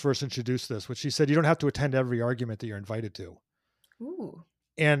I was first introduced to this, which he said, you don't have to attend every argument that you're invited to. Ooh.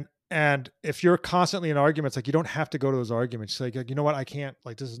 And if you're constantly in arguments, like you don't have to go to those arguments. Like, you know what? I can't,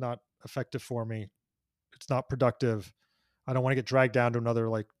 like, this is not effective for me. It's not productive. I don't want to get dragged down to another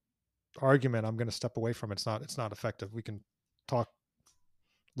like argument. I'm going to step away from it. It's not effective. We can talk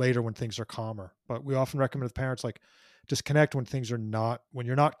later when things are calmer, but we often recommend with parents, like, just connect when things are not, when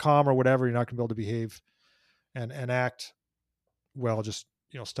you're not calm or whatever, you're not going to be able to behave and act well. Just,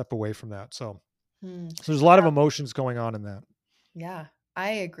 step away from that. So there's a lot of emotions going on in that. Yeah, I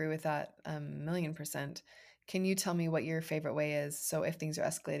agree with that 1,000,000%. Can you tell me what your favorite way is? So if things are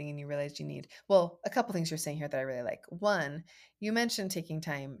escalating and you realize you need, well, a couple things you're saying here that I really like. One, you mentioned taking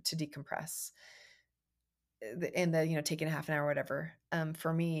time to decompress and taking a half an hour or whatever.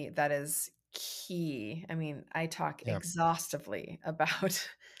 For me, that is key. I mean, I talk Yeah. exhaustively about,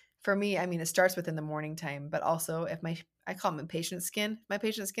 for me, I mean, it starts within the morning time, but also if I call them patient skin, my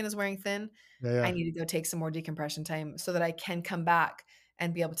patient skin is wearing thin. Yeah. I need to go take some more decompression time so that I can come back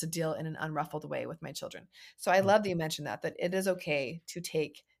and be able to deal in an unruffled way with my children. So I love that you mentioned that it is okay to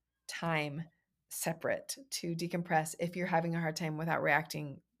take time separate to decompress if you're having a hard time without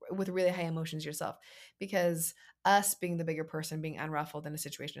reacting with really high emotions yourself, because us being the bigger person, being unruffled in a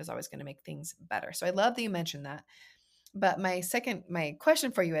situation is always going to make things better. So I love that you mentioned that. But my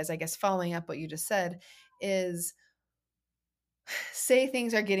question for you is, I guess, following up what you just said is, say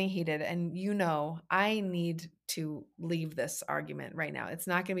things are getting heated and I need to leave this argument right now. It's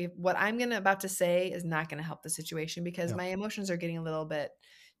not going to be what I'm going to about to say is not going to help the situation because my emotions are getting a little bit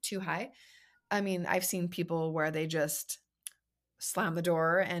too high. I mean, I've seen people where they just slam the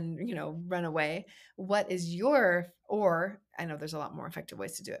door and, run away. What is or I know there's a lot more effective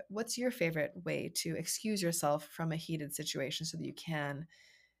ways to do it. What's your favorite way to excuse yourself from a heated situation so that you can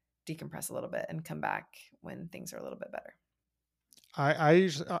decompress a little bit and come back when things are a little bit better?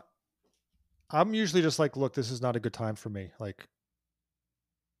 I'm usually just like, look, this is not a good time for me. Like,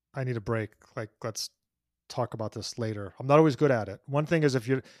 I need a break. Like, let's talk about this later. I'm not always good at it. One thing is if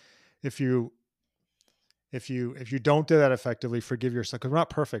you don't do that effectively, forgive yourself, because we're not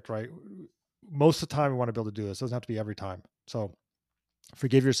perfect, right? Most of the time we want to be able to do this. It doesn't have to be every time. So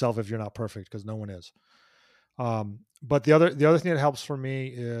forgive yourself if you're not perfect, because no one is. But the other thing that helps for me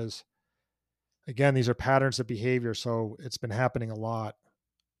is, again, these are patterns of behavior. So it's been happening a lot.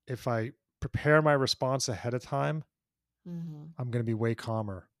 If I prepare my response ahead of time, I'm going to be way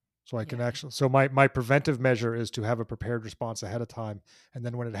calmer. So I can actually, so my preventive measure is to have a prepared response ahead of time. And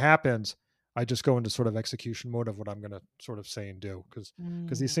then when it happens, I just go into sort of execution mode of what I'm going to sort of say and do.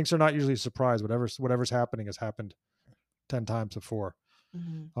 Because these things are not usually a surprise. Whatever's happening has happened 10 times before.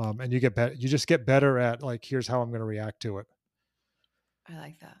 And you just get better at, like, here's how I'm going to react to it. I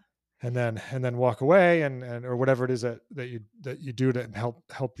like that. And then walk away and or whatever it is that you do to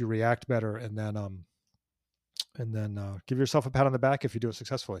help you react better. And then give yourself a pat on the back if you do it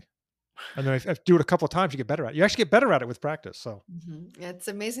successfully. And then if you do it a couple of times, you get better at it. You actually get better at it with practice. So it's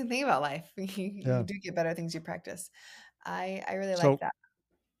an amazing thing about life. You do get better at things you practice. I really like that.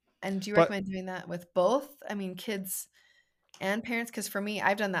 And do you recommend doing that with both? I mean, kids and parents? Because for me,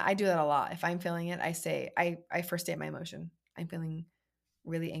 I've done that. I do that a lot. If I'm feeling it, I say, I first state my emotion. I'm feeling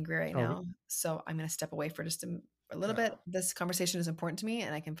really angry right now. So I'm going to step away for just a little bit. This conversation is important to me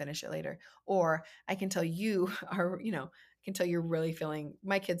and I can finish it later. Or I can tell you can tell you're really feeling,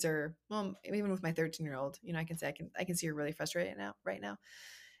 my kids are, well, even with my 13-year-old, I can say, I can see you're really frustrated right now.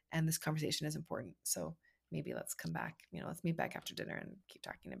 And this conversation is important. So maybe let's come back, let's meet back after dinner and keep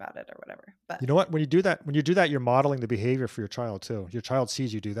talking about it or whatever. But you know what, when you do that, you're modeling the behavior for your child too. Your child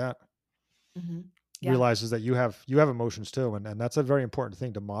sees you do that. Realizes that you have emotions too. And that's a very important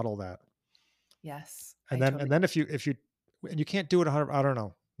thing, to model that. Yes. And then if you can't do it 100, I don't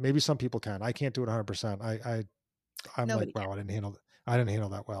know, maybe some people can. I can't do it 100%. I'm like, wow, I didn't handle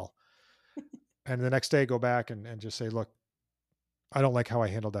that well. And the next day go back and just say, look, I don't like how I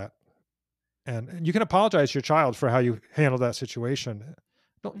handled that. And you can apologize to your child for how you handled that situation.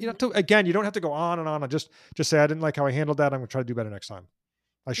 You don't have to go on and on and just say, I didn't like how I handled that. I'm going to try to do better next time.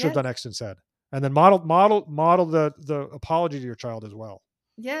 I should have done X instead. And then model the apology to your child as well.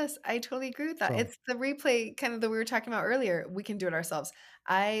 Yes, I totally agree with that. So, it's the replay kind of that we were talking about earlier. We can do it ourselves.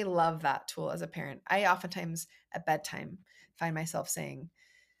 I love that tool as a parent. I oftentimes at bedtime find myself saying,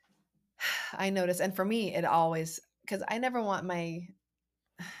 I notice, and for me, it always, because I never want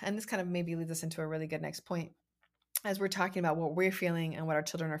and this kind of maybe leads us into a really good next point, as we're talking about what we're feeling and what our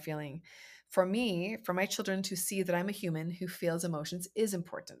children are feeling. For me, for my children to see that I'm a human who feels emotions is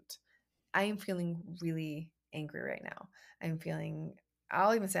important. I am feeling really angry right now.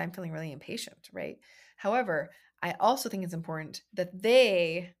 I'll even say I'm feeling really impatient, right? However, I also think it's important that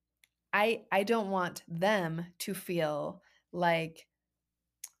I don't want them to feel like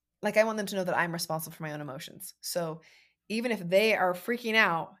I want them to know that I'm responsible for my own emotions. So even if they are freaking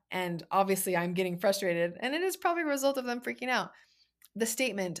out and obviously I'm getting frustrated, and it is probably a result of them freaking out, the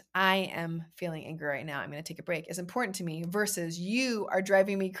statement, I am feeling angry right now, I'm going to take a break, is important to me versus you are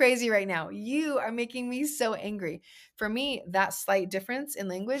driving me crazy right now. You are making me so angry. For me, that slight difference in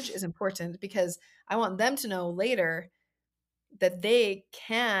language is important because I want them to know later that they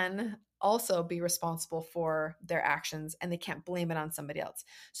can also be responsible for their actions and they can't blame it on somebody else.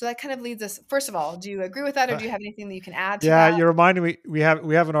 So that kind of leads us, first of all, do you agree with that, or do you have anything that you can add to Yeah, that? you're reminding me. We have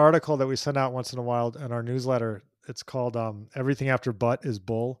an article that we send out once in a while in our newsletter. It's called "Everything After But is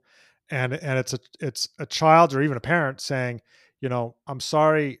Bull," and it's a child or even a parent saying, I'm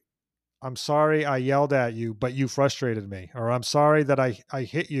sorry I yelled at you, but you frustrated me, or I'm sorry that I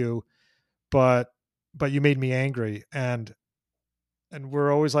hit you, but you made me angry, and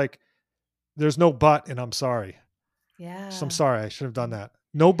we're always like, there's no but in I'm sorry. Yeah. So I'm sorry, I should have done that.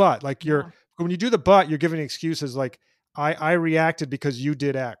 No but. Like when you do the but, you're giving excuses like I reacted because you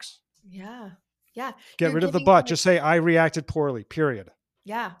did X. Yeah. Yeah. Get You're rid of the giving but. them, Just say I reacted poorly. Period.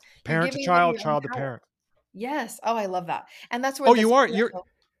 yeah. You're Parent to giving them child, your own child to power. parent. Yes. Oh, I love that. And that's where Oh, this you are.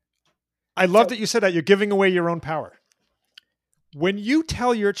 I love So- that you said that. You're giving away your own power. When you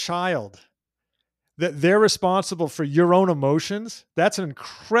tell your child that they're responsible for your own emotions, that's an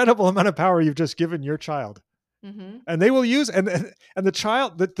incredible amount of power you've just given your child. Mm-hmm. And they will use and the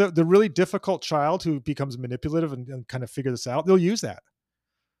child, the really difficult child who becomes manipulative and kind of figure this out, they'll use that.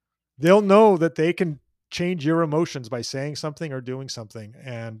 They'll know that they can change your emotions by saying something or doing something,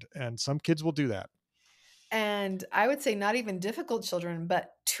 and some kids will do that. And I would say not even difficult children,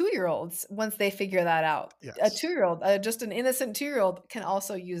 but 2-year-olds, once they figure that out, Yes. a 2-year-old, just an innocent 2-year-old can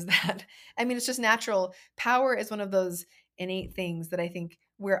also use that. I mean, it's just natural. Power is one of those innate things that I think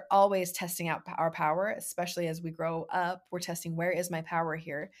we're always testing out our power, especially as we grow up. We're testing, where is my power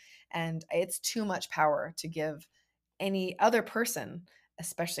here? And it's too much power to give any other person,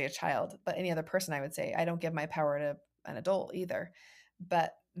 especially a child, but any other person, I would say. I don't give my power to an adult either,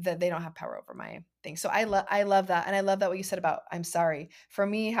 but that they don't have power over my thing. So I love that. And I love that what you said about I'm sorry. For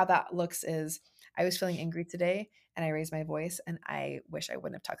me, how that looks is I was feeling angry today and I raised my voice and I wish I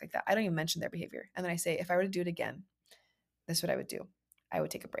wouldn't have talked like that. I don't even mention their behavior. And then I say, if I were to do it again, this is what I would do. I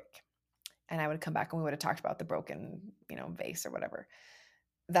would take a break and I would come back and we would have talked about the broken, vase or whatever.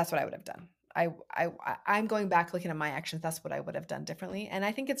 That's what I would have done. I'm going back looking at my actions. That's what I would have done differently. And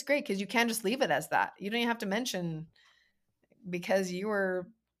I think it's great because you can just leave it as that. You don't even have to mention because you were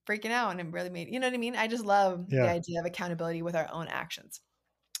freaking out and it really made, you know what I mean? I just love the idea of accountability with our own actions.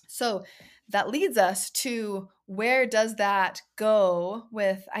 So that leads us to, where does that go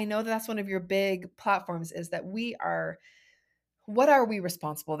with, I know that's one of your big platforms, is that what are we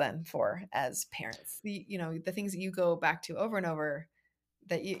responsible then for as parents? The things that you go back to over and over,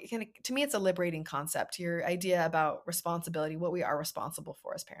 that you kind of, to me, it's a liberating concept, your idea about responsibility, what we are responsible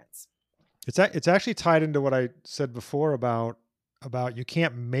for as parents. It's actually tied into what I said before about you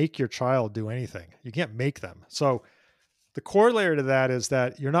can't make your child do anything. You can't make them. So the corollary to that is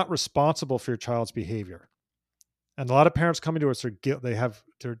that you're not responsible for your child's behavior. And a lot of parents coming to us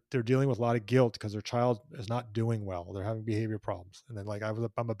they're dealing with a lot of guilt because their child is not doing well. They're having behavior problems. And then like,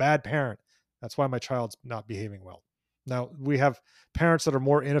 I'm a bad parent. That's why my child's not behaving well. Now we have parents that are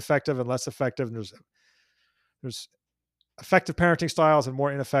more ineffective and less effective. And there's effective parenting styles and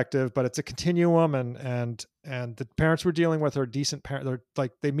more ineffective, but it's a continuum. And the parents we're dealing with are decent parents. They're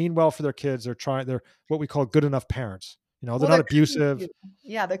like, they mean well for their kids. They're what we call good enough parents. They're not abusive.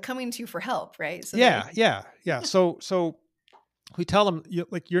 Yeah. They're coming to you for help. Right. So yeah. So we tell them,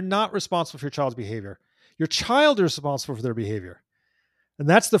 you're not responsible for your child's behavior. Your child is responsible for their behavior. And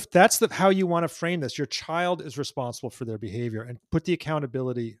that's how you want to frame this. Your child is responsible for their behavior, and put the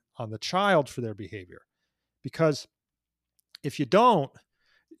accountability on the child for their behavior. Because if you don't,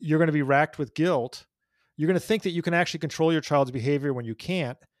 you're going to be racked with guilt. You're going to think that you can actually control your child's behavior when you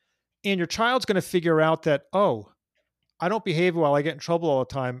can't. And your child's going to figure out that, oh, I don't behave well, I get in trouble all the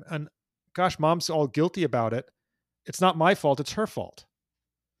time. And gosh, mom's all guilty about it. It's not my fault, it's her fault.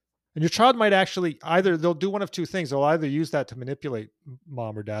 And your child might actually they'll do one of two things. They'll either use that to manipulate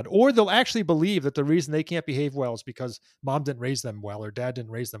mom or dad, or they'll actually believe that the reason they can't behave well is because mom didn't raise them well or dad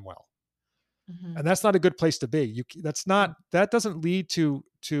didn't raise them well. Mm-hmm. And that's not a good place to be. That doesn't lead to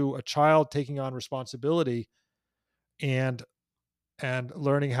a child taking on responsibility and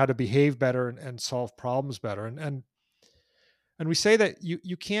learning how to behave better and solve problems better. And we say that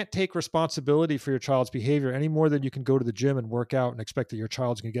you can't take responsibility for your child's behavior any more than you can go to the gym and work out and expect that your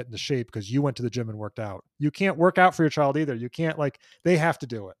child's going to get into shape because you went to the gym and worked out. You can't work out for your child either. You can't, they have to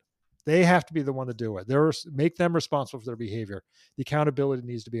do it. They have to be the one to do it. Make them responsible for their behavior. The accountability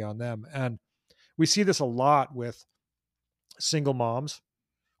needs to be on them. And we see this a lot with single moms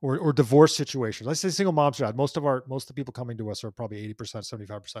or divorce situations. Let's say single moms, Chad. Most of the people coming to us are probably 80%,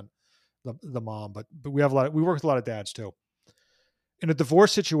 75% the mom, but we work with a lot of dads too. In a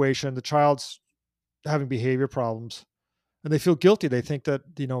divorce situation, the child's having behavior problems and they feel guilty. They think that,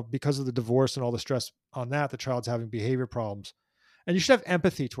 because of the divorce and all the stress on that, the child's having behavior problems. And you should have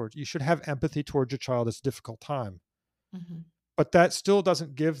empathy towards your child. It's a difficult time. Mm-hmm. But that still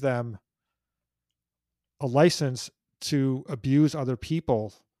doesn't give them a license to abuse other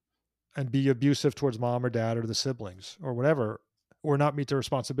people and be abusive towards mom or dad or the siblings or whatever, or not meet their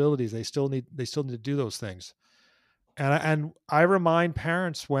responsibilities. They still need to do those things. And I remind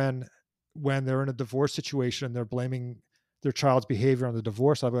parents when they're in a divorce situation and they're blaming their child's behavior on the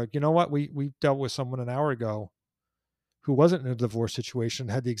divorce, I'll be like, you know what? We dealt with someone an hour ago who wasn't in a divorce situation,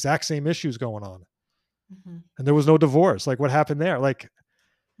 had the exact same issues going on. Mm-hmm. And there was no divorce. Like, what happened there? Like,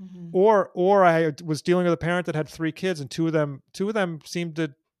 mm-hmm. or I was dealing with a parent that had 3 kids and two of them seemed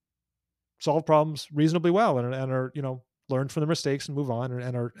to solve problems reasonably well and are, learn from their mistakes and move on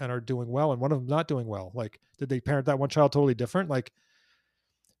and are doing well. And one of them not doing well. Like, did they parent that one child totally different? Like,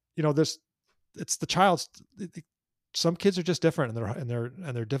 it's the child's, some kids are just different and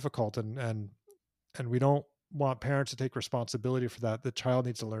they're difficult and we don't want parents to take responsibility for that. The child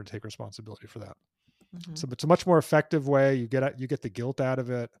needs to learn to take responsibility for that. Mm-hmm. So it's a much more effective way. You get the guilt out of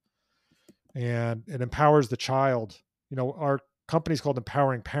it and it empowers the child. Our company's called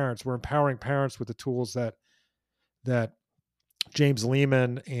Empowering Parents. We're empowering parents with the tools that James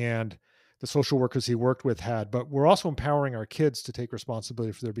Lehman and the social workers he worked with had, but we're also empowering our kids to take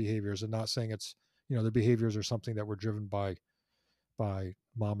responsibility for their behaviors and not saying it's, their behaviors are something that were driven by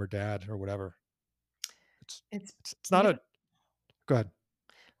mom or dad or whatever. It's not a, go ahead.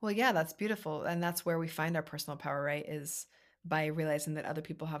 Well, yeah, that's beautiful. And that's where we find our personal power, right? Is by realizing that other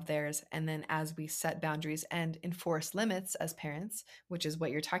people have theirs. And then as we set boundaries and enforce limits as parents, which is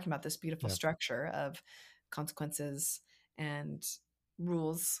what you're talking about, this beautiful structure of consequences and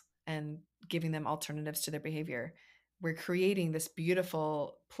rules and giving them alternatives to their behavior, we're creating this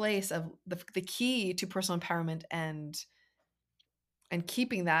beautiful place of the key to personal empowerment and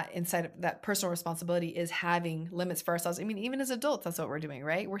keeping that inside of that personal responsibility is having limits for ourselves. I mean, even as adults, that's what we're doing,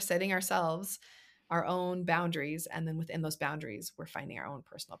 right? We're setting ourselves our own boundaries. And then within those boundaries, we're finding our own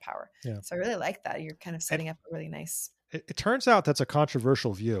personal power. Yeah. So I really like that. You're kind of setting up a really nice. It turns out that's a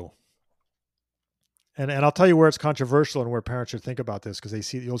controversial view. And I'll tell you where it's controversial and where parents should think about this,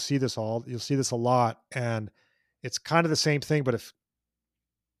 because you'll see this a lot. And it's kind of the same thing, but it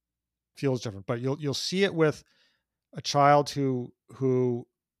feels different. But you'll see it with a child who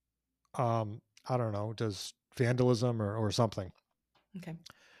I don't know, does vandalism or something. Okay.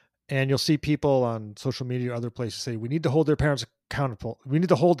 And you'll see people on social media or other places say, we need to hold their parents accountable. We need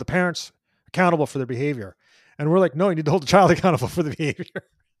to hold the parents accountable for their behavior. And we're like, no, you need to hold the child accountable for the behavior.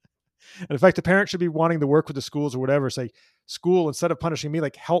 And in fact, the parent should be wanting to work with the schools or whatever, say, school, instead of punishing me,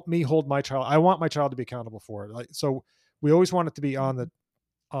 like, help me hold my child. I want my child to be accountable for it. Like, so we always want it to be on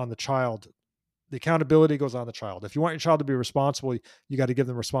the child. The accountability goes on the child. If you want your child to be responsible, you got to give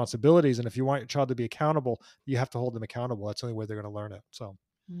them responsibilities. And if you want your child to be accountable, you have to hold them accountable. That's the only way they're going to learn it. So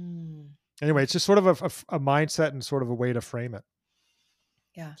anyway, it's just sort of a mindset and sort of a way to frame it.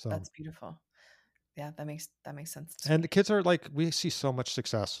 Yeah, so that's beautiful. Yeah, that makes sense. And the kids are like, we see so much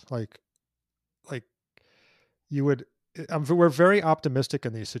success. Like you would, we're very optimistic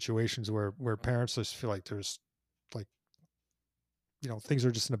in these situations where parents just feel like there's like, things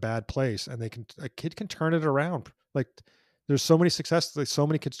are just in a bad place, and a kid can turn it around. Like, there's so many successes, like so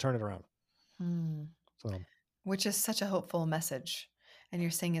many kids turn it around. So, which is such a hopeful message. And you're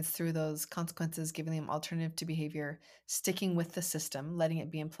saying it's through those consequences, giving them alternative to behavior, sticking with the system, letting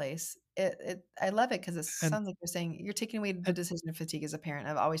it be in place. I love it because it sounds like you're saying you're taking away the decision fatigue as a parent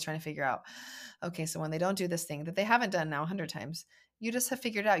of always trying to figure out, okay, so when they don't do this thing that they haven't done now 100 times, you just have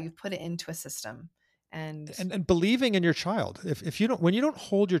figured out, you've put it into a system. And believing in your child. If you don't, when you don't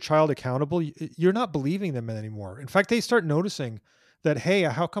hold your child accountable, you're not believing them anymore. In fact, they start noticing that, hey,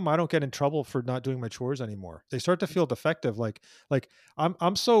 how come I don't get in trouble for not doing my chores anymore? They start to feel defective. Like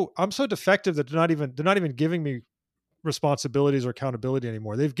I'm so defective that they're not even giving me responsibilities or accountability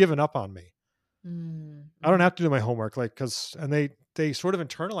anymore. They've given up on me. I don't have to do my homework, and they sort of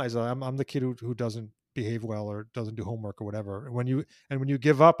internalize that I'm the kid who doesn't behave well or doesn't do homework or whatever. And when you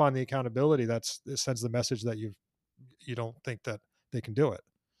give up on the accountability, it sends the message that you don't think that they can do it.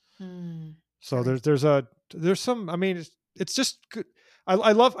 So there's some, I mean, it's just good.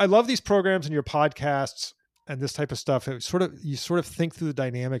 I love these programs and your podcasts this type of stuff, you sort of think through the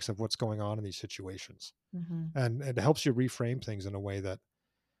dynamics of what's going on in these situations, and it helps you reframe things in a way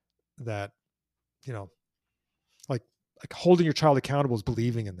that you know, like holding your child accountable is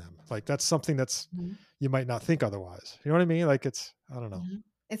believing in them. Like that's something that's you might not think otherwise. You know what I mean? Like I don't know.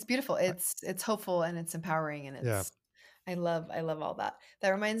 It's beautiful. It's hopeful and it's empowering, and I love all that. That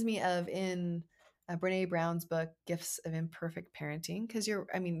reminds me of in Brene Brown's book, Gifts of Imperfect Parenting, because you're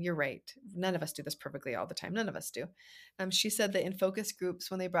right. None of us do this perfectly all the time. None of us do. She said that in focus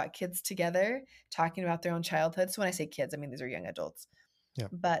groups, when they brought kids together talking about their own childhood. So when I say kids, I mean these are young adults. Yeah.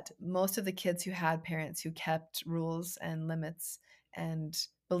 But most of the kids who had parents who kept rules and limits and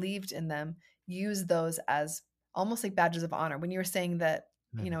believed in them used those as almost like badges of honor. When you were saying that,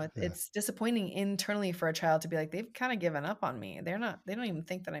 it's disappointing internally for a child to be like, they've kind of given up on me. They don't even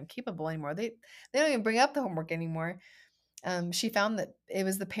think that I'm capable anymore. They don't even bring up the homework anymore. She found that it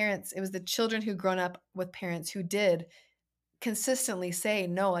was the children who grown up with parents who did consistently say,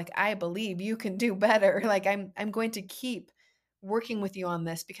 no, like, I believe you can do better. Like I'm going to keep working with you on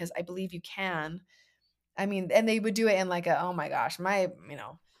this because I believe you can. I mean, and they would do it in like oh my gosh, my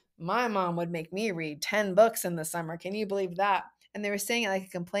mom would make me read 10 books in the summer. Can you believe that? And they were saying it like a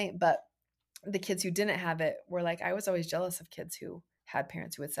complaint, but the kids who didn't have it were like, I was always jealous of kids who had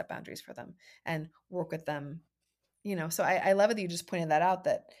parents who would set boundaries for them and work with them, So I love it that you just pointed that out,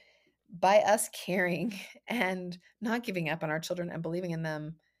 that by us caring and not giving up on our children and believing in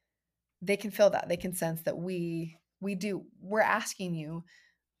them, they can feel that. They can sense that we're asking you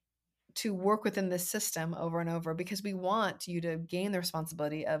to work within this system over and over because we want you to gain the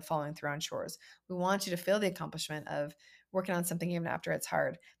responsibility of following through on chores. We want you to feel the accomplishment of working on something even after it's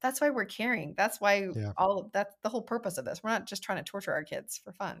hard. That's why we're caring. That's why that's the whole purpose of this. We're not just trying to torture our kids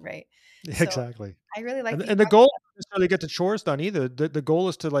for fun, right? Yeah, so exactly. I really like and the goal isn't necessarily to get the chores done either. The goal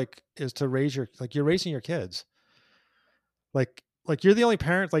is to raise you're raising your kids. Like you're the only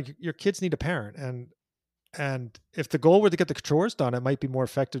parent, like your kids need a parent. And if the goal were to get the chores done, it might be more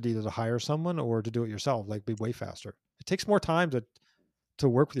effective either to hire someone or to do it yourself, like be way faster. It takes more time to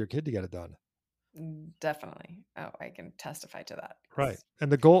work with your kid to get it done. Definitely. Oh, I can testify to that. Right. And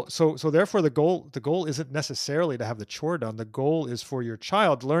the goal, so therefore the goal isn't necessarily to have the chore done. The goal is for your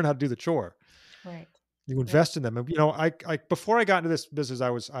child to learn how to do the chore. Right. You invest in them. And, I before I got into this business, I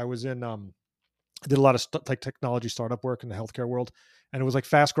was in, I did a lot of technology startup work in the healthcare world, and it was like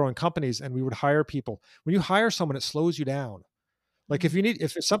fast growing companies. And we would hire people. When you hire someone, it slows you down. Like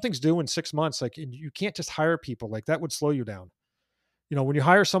if something's due in 6 months, like you can't just hire people, like that would slow you down. When you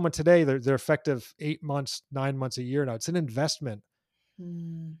hire someone today, they're effective 8 months, 9 months, a year now. It's an investment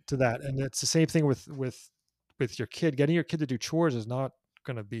to that. And it's the same thing with your kid. Getting your kid to do chores is not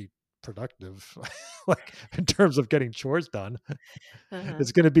going to be productive, like in terms of getting chores done.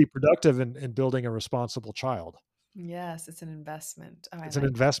 It's going to be productive in building a responsible child. Yes, it's an investment. It's an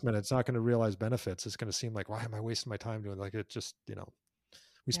investment. It's not going to realize benefits. It's going to seem like, why am I wasting my time doing like it? Just,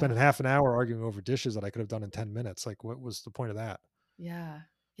 we spent half an hour arguing over dishes that I could have done in 10 minutes. Like, what was the point of that? Yeah.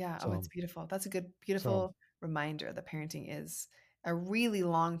 Yeah. So, it's beautiful. That's a beautiful reminder that parenting is a really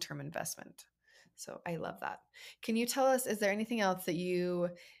long-term investment. So I love that. Can you tell us, is there anything else that you,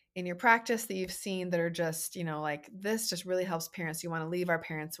 in your practice, that you've seen that are just, like this just really helps parents? You want to leave our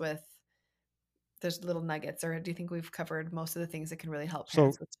parents with, there's little nuggets, or do you think we've covered most of the things that can really help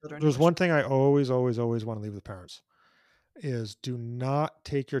parents with children? There's one thing I always want to leave with parents is do not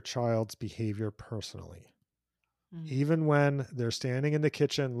take your child's behavior personally. Even when they're standing in the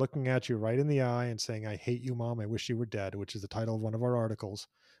kitchen, looking at you right in the eye and saying, I hate you, Mom. I wish you were dead, which is the title of one of our articles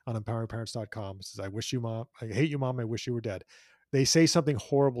on empoweringparents.com. It says, I hate you, Mom. I wish you were dead. They say something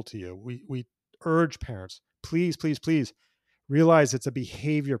horrible to you. We urge parents, please, please, please realize it's a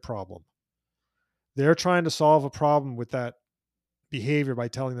behavior problem. They're trying to solve a problem with that behavior by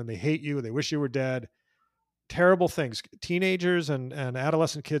telling them they hate you. They wish you were dead. Terrible things. Teenagers and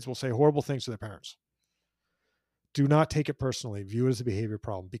adolescent kids will say horrible things to their parents. Do not take it personally. View it as a behavior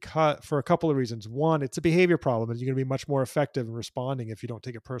problem, because for a couple of reasons. One, it's a behavior problem, and you're going to be much more effective in responding if you don't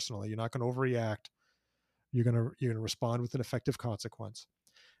take it personally. You're not going to overreact. You're going to respond with an effective consequence.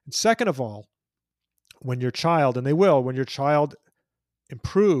 And second of all, when your child, and they will, when your child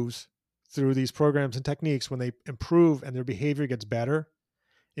improves through these programs and techniques, when they improve and their behavior gets better,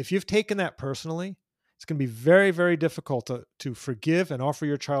 if you've taken that personally, it's going to be very, very difficult to forgive and offer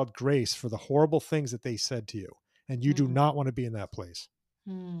your child grace for the horrible things that they said to you. And you do not want to be in that place.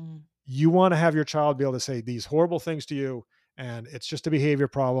 You want to have your child be able to say these horrible things to you, and it's just a behavior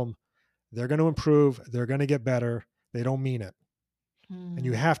problem. They're going to improve. They're going to get better. They don't mean it. And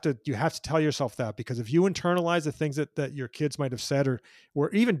you have to tell yourself that, because if you internalize the things that your kids might have said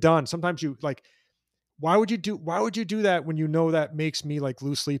or even done, sometimes why would you do that when you know that makes me like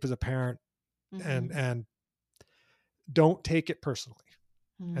lose sleep as a parent? Mhm. And don't take it personally.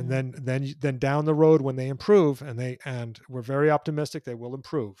 And Mhm. then down the road when they improve, and we're very optimistic they will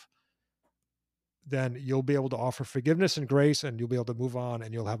improve, then you'll be able to offer forgiveness and grace, and you'll be able to move on,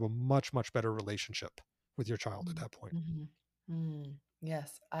 and you'll have a much, much better relationship with your child at that point. Mhm. Mhm.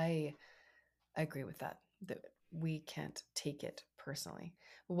 Yes, I agree with that. That we can't take it personally.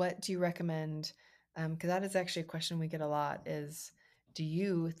 What do you recommend? Because that is actually a question we get a lot. Is do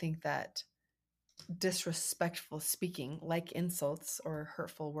you think that disrespectful speaking, like insults or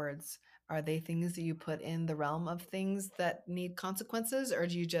hurtful words, are they things that you put in the realm of things that need consequences, or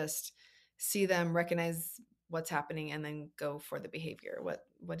do you just see them, recognize what's happening, and then go for the behavior?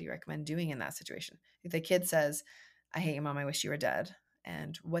 What do you recommend doing in that situation? If the kid says, "I hate your mom, I wish you were dead,"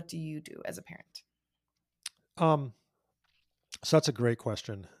 and what do you do as a parent? Um, so that's a great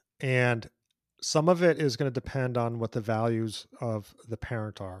question. And some of it is going to depend on what the values of the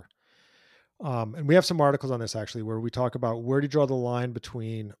parent are. And we have some articles on this actually, where we talk about where do you draw the line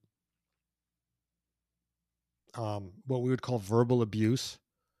between what we would call verbal abuse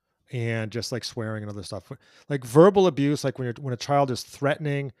and just like swearing and other stuff. Like verbal abuse, like when a child is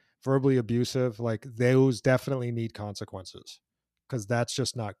threatening, verbally abusive, like those definitely need consequences, because that's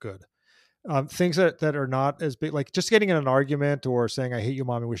just not good. Things that are not as big, like just getting in an argument or saying "I hate you,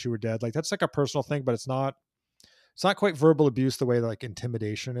 mom, I wish you were dead," like that's like a personal thing, but it's not quite verbal abuse the way like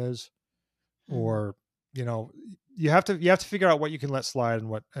intimidation is. Hmm. Or you have to figure out what you can let slide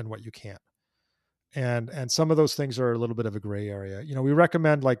and what you can't. And some of those things are a little bit of a gray area. We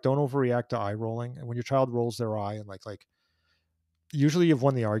recommend like don't overreact to eye rolling. And when your child rolls their eye and like usually you've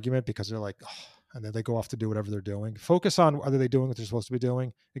won the argument because they're like, oh, and then they go off to do whatever they're doing. Focus on are they doing what they're supposed to be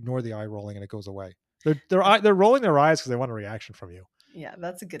doing. Ignore the eye rolling and it goes away. They're rolling their eyes because they want a reaction from you, Yeah,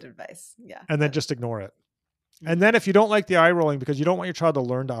 that's a good advice. Yeah, and then that is. just ignore it. And Mhm. then if you don't like the eye rolling because you don't want your child to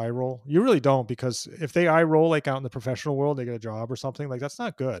learn to eye roll, you really don't, because if they eye roll like out in the professional world, they get a job or something, like that's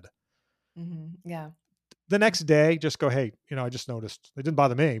not good. Mhm. Yeah. The next day, just go, hey, I just noticed it didn't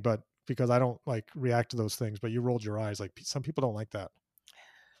bother me, but because I don't like react to those things, but you rolled your eyes. Like some people don't like that.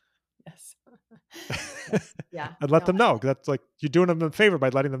 Yes. Yes. Yeah. And let No. them know. That's like you're doing them a favor by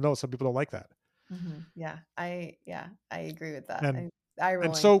letting them know some people don't like that. Yeah. I agree with that. And Eye and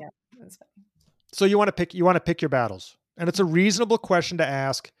rolling. Yeah, so that's fine. so you want to pick your battles. And it's a reasonable question to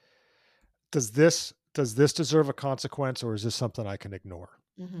ask, does this deserve a consequence, or is this something I can ignore?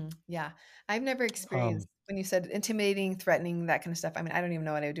 Yeah. I've never Um experienced when you said intimidating, threatening, that kind of stuff. I mean, I don't even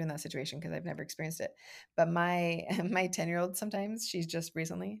know what I would do in that situation because I've never experienced it. But my my 10-year-old sometimes, she's just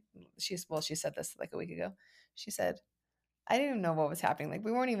recently, she said this like a week ago. She said, I didn't even know what was happening. Like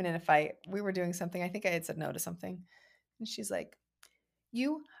we weren't even in a fight. We were doing something. I think I had said no to something. And she's like,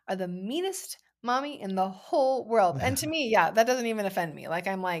 "You are the meanest mommy in the whole world." And to me, yeah, that doesn't even offend me. Like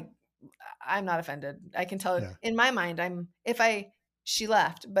I'm like, I'm not offended. I can tell yeah. in my mind, she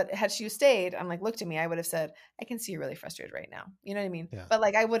left, but had she stayed, I'm like, look to me, I would have said, I can see you're really frustrated right now. You know what I mean? Yeah. But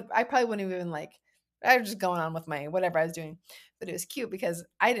like I probably wouldn't have even like, I was just going on with my whatever I was doing. But it was cute because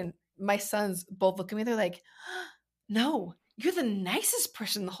my sons both look at me, they're like, no, you're the nicest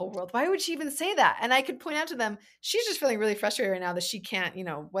person in the whole world. Why would she even say that? And I could point out to them, she's just feeling really frustrated right now that she can't,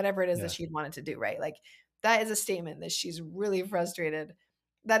 whatever it is that Yeah. she'd wanted to do, right? Like that is a statement that she's really frustrated.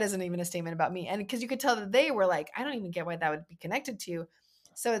 That isn't even a statement about me. And because you could tell that they were like, I don't even get why that would be connected to you.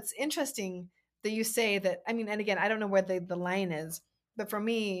 So it's interesting that you say that. I mean, and again, I don't know where the line is, but for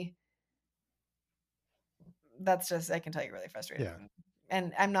me, that's just, I can tell you're really frustrated. Yeah.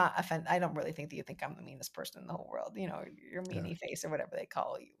 And I'm not offended. I don't really think that you think I'm the meanest person in the whole world, your Yeah. meanie face or whatever they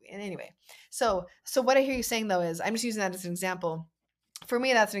call you. And anyway, so what I hear you saying though is, I'm just using that as an example. For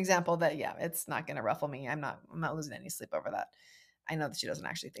me, that's an example that, yeah, it's not going to ruffle me. I'm not losing any sleep over that. I know that she doesn't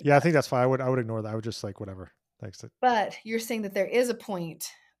actually think Yeah, I that. think that's fine. I would ignore that. I would just like whatever. Thanks. But you're saying that there is a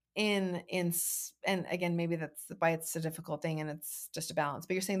point and again, maybe that's why it's a difficult thing and it's just a balance.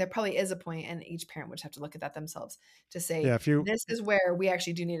 But you're saying there probably is a point, and each parent would have to look at that themselves to say, Yeah, if you this is where we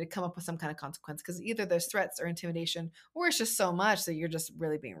actually do need to come up with some kind of consequence, because either there's threats or intimidation, or it's just so much that you're just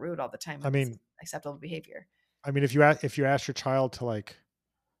really being rude all the time I and it's mean acceptable behavior. if you ask your child to like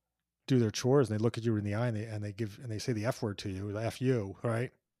do their chores and they look at you in the eye and they say the F word to you, the F you,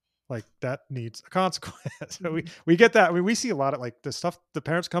 right? Like that needs a consequence. So we Mhm. we get that. I mean, we see a lot of like the stuff the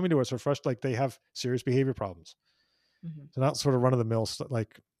parents coming to us are frustrated, like they have serious behavior problems. Mhm. They're not sort of run of the mill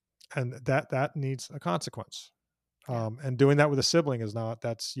like, and that needs a consequence. Yeah. And doing that with a sibling is not.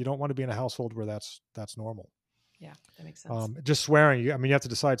 That's you don't want to be in a household where that's normal. Yeah, that makes sense. Just swearing. I mean, you have to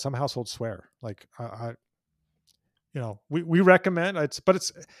decide. Some households swear. Like we recommend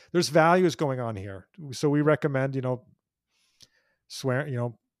there's values going on here. So we recommend,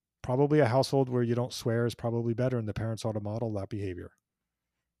 swear, probably a household where you don't swear is probably better, and the parents ought to model that behavior.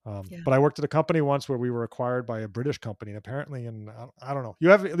 But I worked at a company once where we were acquired by a British company, and apparently, and I don't know, you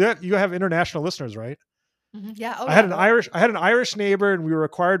have international listeners, right? Mm-hmm. Yeah. Oh, I had an Irish neighbor, and we were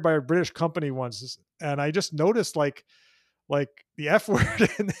acquired by a British company once, and I just noticed like the F word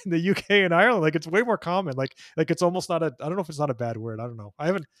in the UK and Ireland, like it's way more common. Like it's almost not I don't know if it's not a bad word. I don't know.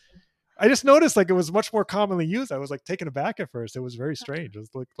 I just noticed like it was much more commonly used. I was like taken aback at first. It was very strange. It was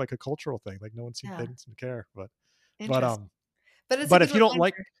like a cultural thing. Like no one they didn't seem to care. But it's but if you don't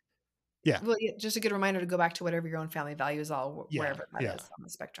like, well, just a good reminder to go back to whatever your own family values are, wherever that is on the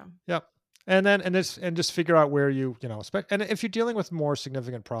spectrum. Yep. And just figure out where and if you're dealing with more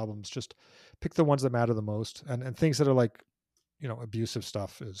significant problems, just pick the ones that matter the most, and things that are like, abusive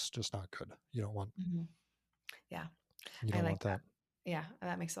stuff is just not good. You don't want. Mm-hmm. Yeah. You don't want that. Yeah,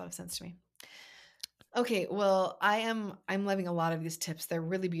 that makes a lot of sense to me. Okay, well, I'm loving a lot of these tips. They're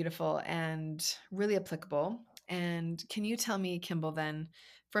really beautiful and really applicable. And can you tell me, Kimball, then,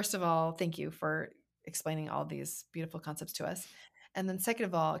 first of all, thank you for explaining all these beautiful concepts to us. And then second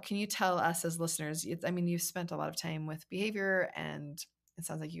of all, can you tell us as listeners, you've spent a lot of time with behavior, and it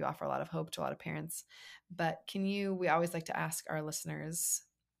sounds like you offer a lot of hope to a lot of parents, but we always like to ask our listeners,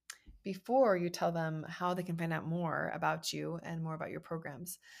 before you tell them how they can find out more about you and more about your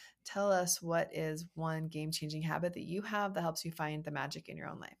programs, tell us what is one game-changing habit that you have that helps you find the magic in your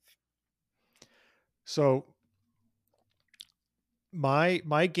own life. So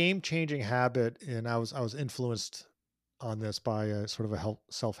my game-changing habit, and I was influenced on this by a sort of a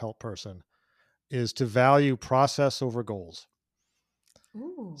self-help person, is to value process over goals.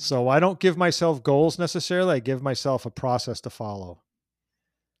 Ooh. So I don't give myself goals necessarily. I give myself a process to follow.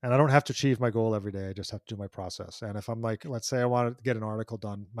 And I don't have to achieve my goal every day. I just have to do my process. And if I'm like, let's say I want to get an article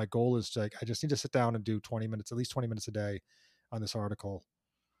done, my goal is like, I just need to sit down and do 20 minutes, at least 20 minutes a day on this article.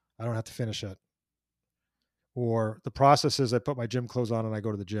 I don't have to finish it. Or the process is I put my gym clothes on and I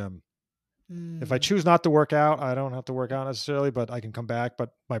go to the gym. If I choose not to work out, I don't have to work out necessarily, but I can come back.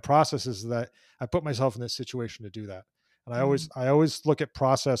 But my process is that I put myself in this situation to do that. And I always look at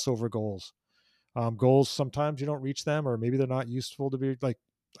process over goals. Goals, sometimes you don't reach them, or maybe they're not useful to be like,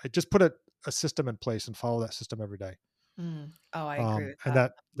 I just put a system in place and follow that system every day. Oh, I agree with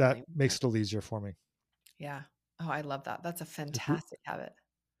that. And that makes it a little easier for me. Yeah. Oh, I love that. That's a fantastic habit.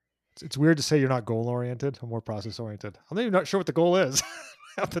 It's weird to say you're not goal oriented. I'm more process oriented. I'm not even not sure what the goal is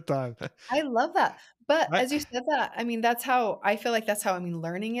at the time. I love that. But as you said that, I mean, that's how I feel like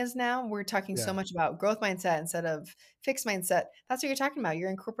learning is now. We're talking so much about growth mindset instead of fixed mindset. That's what you're talking about. You're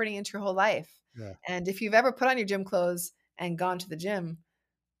incorporating it into your whole life. Yeah. And if you've ever put on your gym clothes and gone to the gym,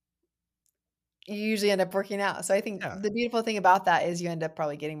 you usually end up working out. So I think the beautiful thing about that is you end up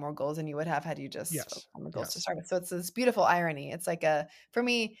probably getting more goals than you would have had you just focused on the goals to start with. So it's this beautiful irony. It's like for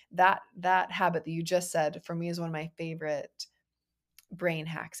me, that habit that you just said, for me, is one of my favorite brain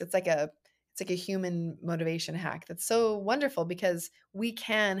hacks. It's like a human motivation hack that's so wonderful because we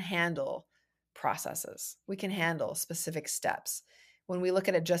can handle processes. We can handle specific steps. When we look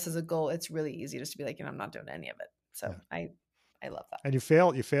at it just as a goal, it's really easy just to be like, I'm not doing any of it. So I love that. And you fail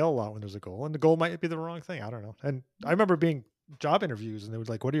a lot when there's a goal, and the goal might be the wrong thing. I don't know. And I remember being job interviews and they were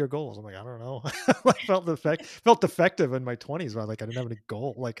like, what are your goals? I'm like, I don't know. I felt defective in my 20s. I was like, I didn't have any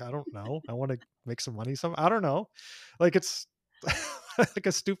goal. Like, I don't know. I want to make some money. I don't know. Like, it's like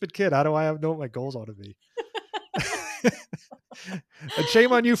a stupid kid. How do I know what my goals ought to be? And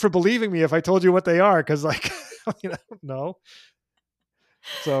shame on you for believing me if I told you what they are. Cause like, I don't know.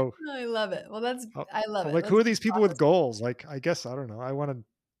 So I love it. Well, I love it. Like, who are these people with goals? Like, I guess, I don't know. I don't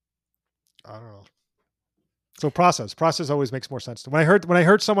know. So process always makes more sense. When I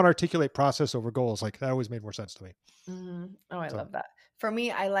heard someone articulate process over goals, like that always made more sense to me. Mm-hmm. Oh, I love that. For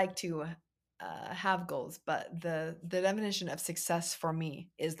me, I like to have goals, but the definition of success for me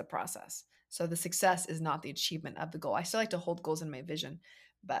is the process. So the success is not the achievement of the goal. I still like to hold goals in my vision,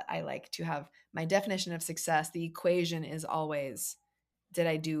 but I like to have my definition of success. The equation is always, did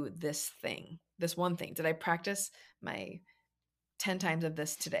I do this one thing? Did I practice my 10 times of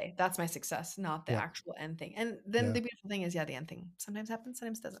this today? That's my success, not the actual end thing. And then the beautiful thing is, the end thing sometimes happens,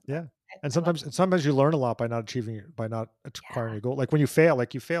 sometimes doesn't. Yeah. And sometimes you learn a lot by not acquiring a goal. Like when you fail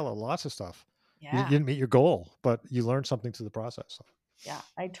at lots of stuff. Yeah. You didn't meet your goal, but you learned something through the process. Yeah,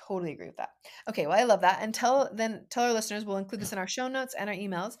 I totally agree with that. Okay, well, I love that. And tell our listeners, we'll include this in our show notes and our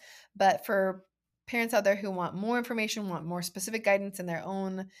emails, but for parents out there who want more information, want more specific guidance in their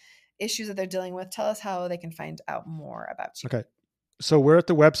own issues that they're dealing with, tell us how they can find out more about you. Okay. So we're at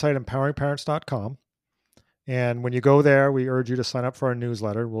the website empoweringparents.com, And when you go there, we urge you to sign up for our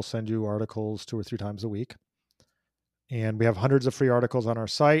newsletter. We'll send you articles 2 or 3 times a week. And we have hundreds of free articles on our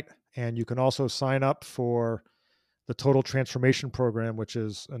site. And you can also sign up for the Total Transformation Program, which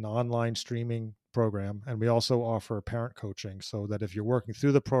is an online streaming program. And we also offer parent coaching so that if you're working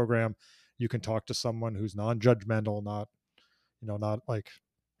through the program, you can talk to someone who's non-judgmental, not like,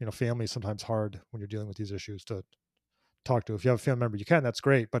 family is sometimes hard when you're dealing with these issues to talk to. If you have a family member, you can, that's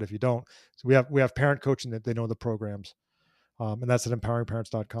great. But if you don't, so we have parent coaching that they know the programs. And that's at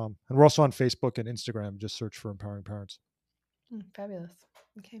empoweringparents.com. And we're also on Facebook and Instagram. Just search for Empowering Parents. Fabulous.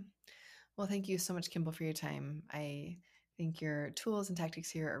 Okay. Well, thank you so much, Kimball, for your time. I think your tools and tactics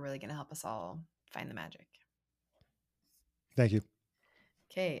here are really going to help us all find the magic. Thank you.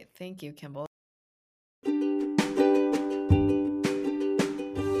 Okay. Thank you, Kimball.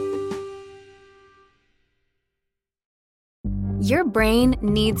 Your brain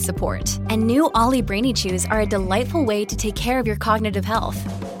needs support, and new Ollie Brainy Chews are a delightful way to take care of your cognitive health.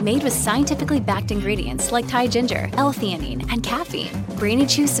 Made with scientifically backed ingredients like Thai ginger, L-theanine, and caffeine, Brainy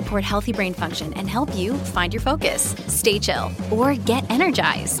Chews support healthy brain function and help you find your focus, stay chill, or get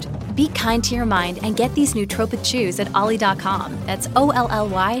energized. Be kind to your mind and get these nootropic chews at ollie.com. That's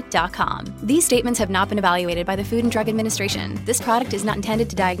OLLY.com. These statements have not been evaluated by the Food and Drug Administration. This product is not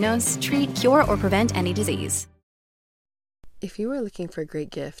intended to diagnose, treat, cure, or prevent any disease. If you are looking for a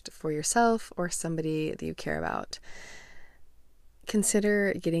great gift for yourself or somebody that you care about,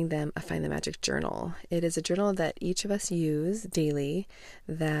 consider getting them a Find the Magic journal. It is a journal that each of us use daily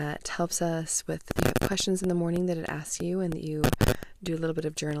that helps us with questions in the morning that it asks you, and that you do a little bit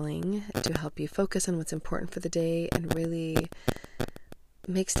of journaling to help you focus on what's important for the day and really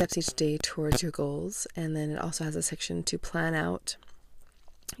make steps each day towards your goals. And then it also has a section to plan out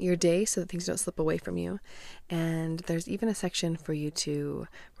your day so that things don't slip away from you. And there's even a section for you to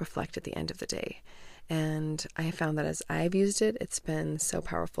reflect at the end of the day. And I have found that as I've used it, it's been so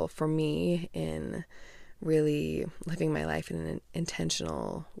powerful for me in really living my life in an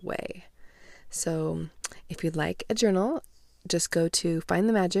intentional way. So if you'd like a journal, just go to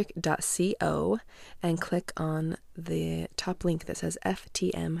findthemagic.co and click on the top link that says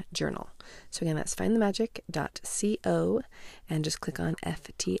FTM Journal. So again, that's findthemagic.co and just click on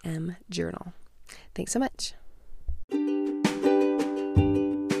FTM Journal. Thanks so much.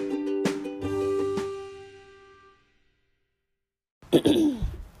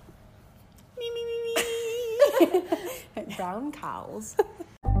 Brown cows.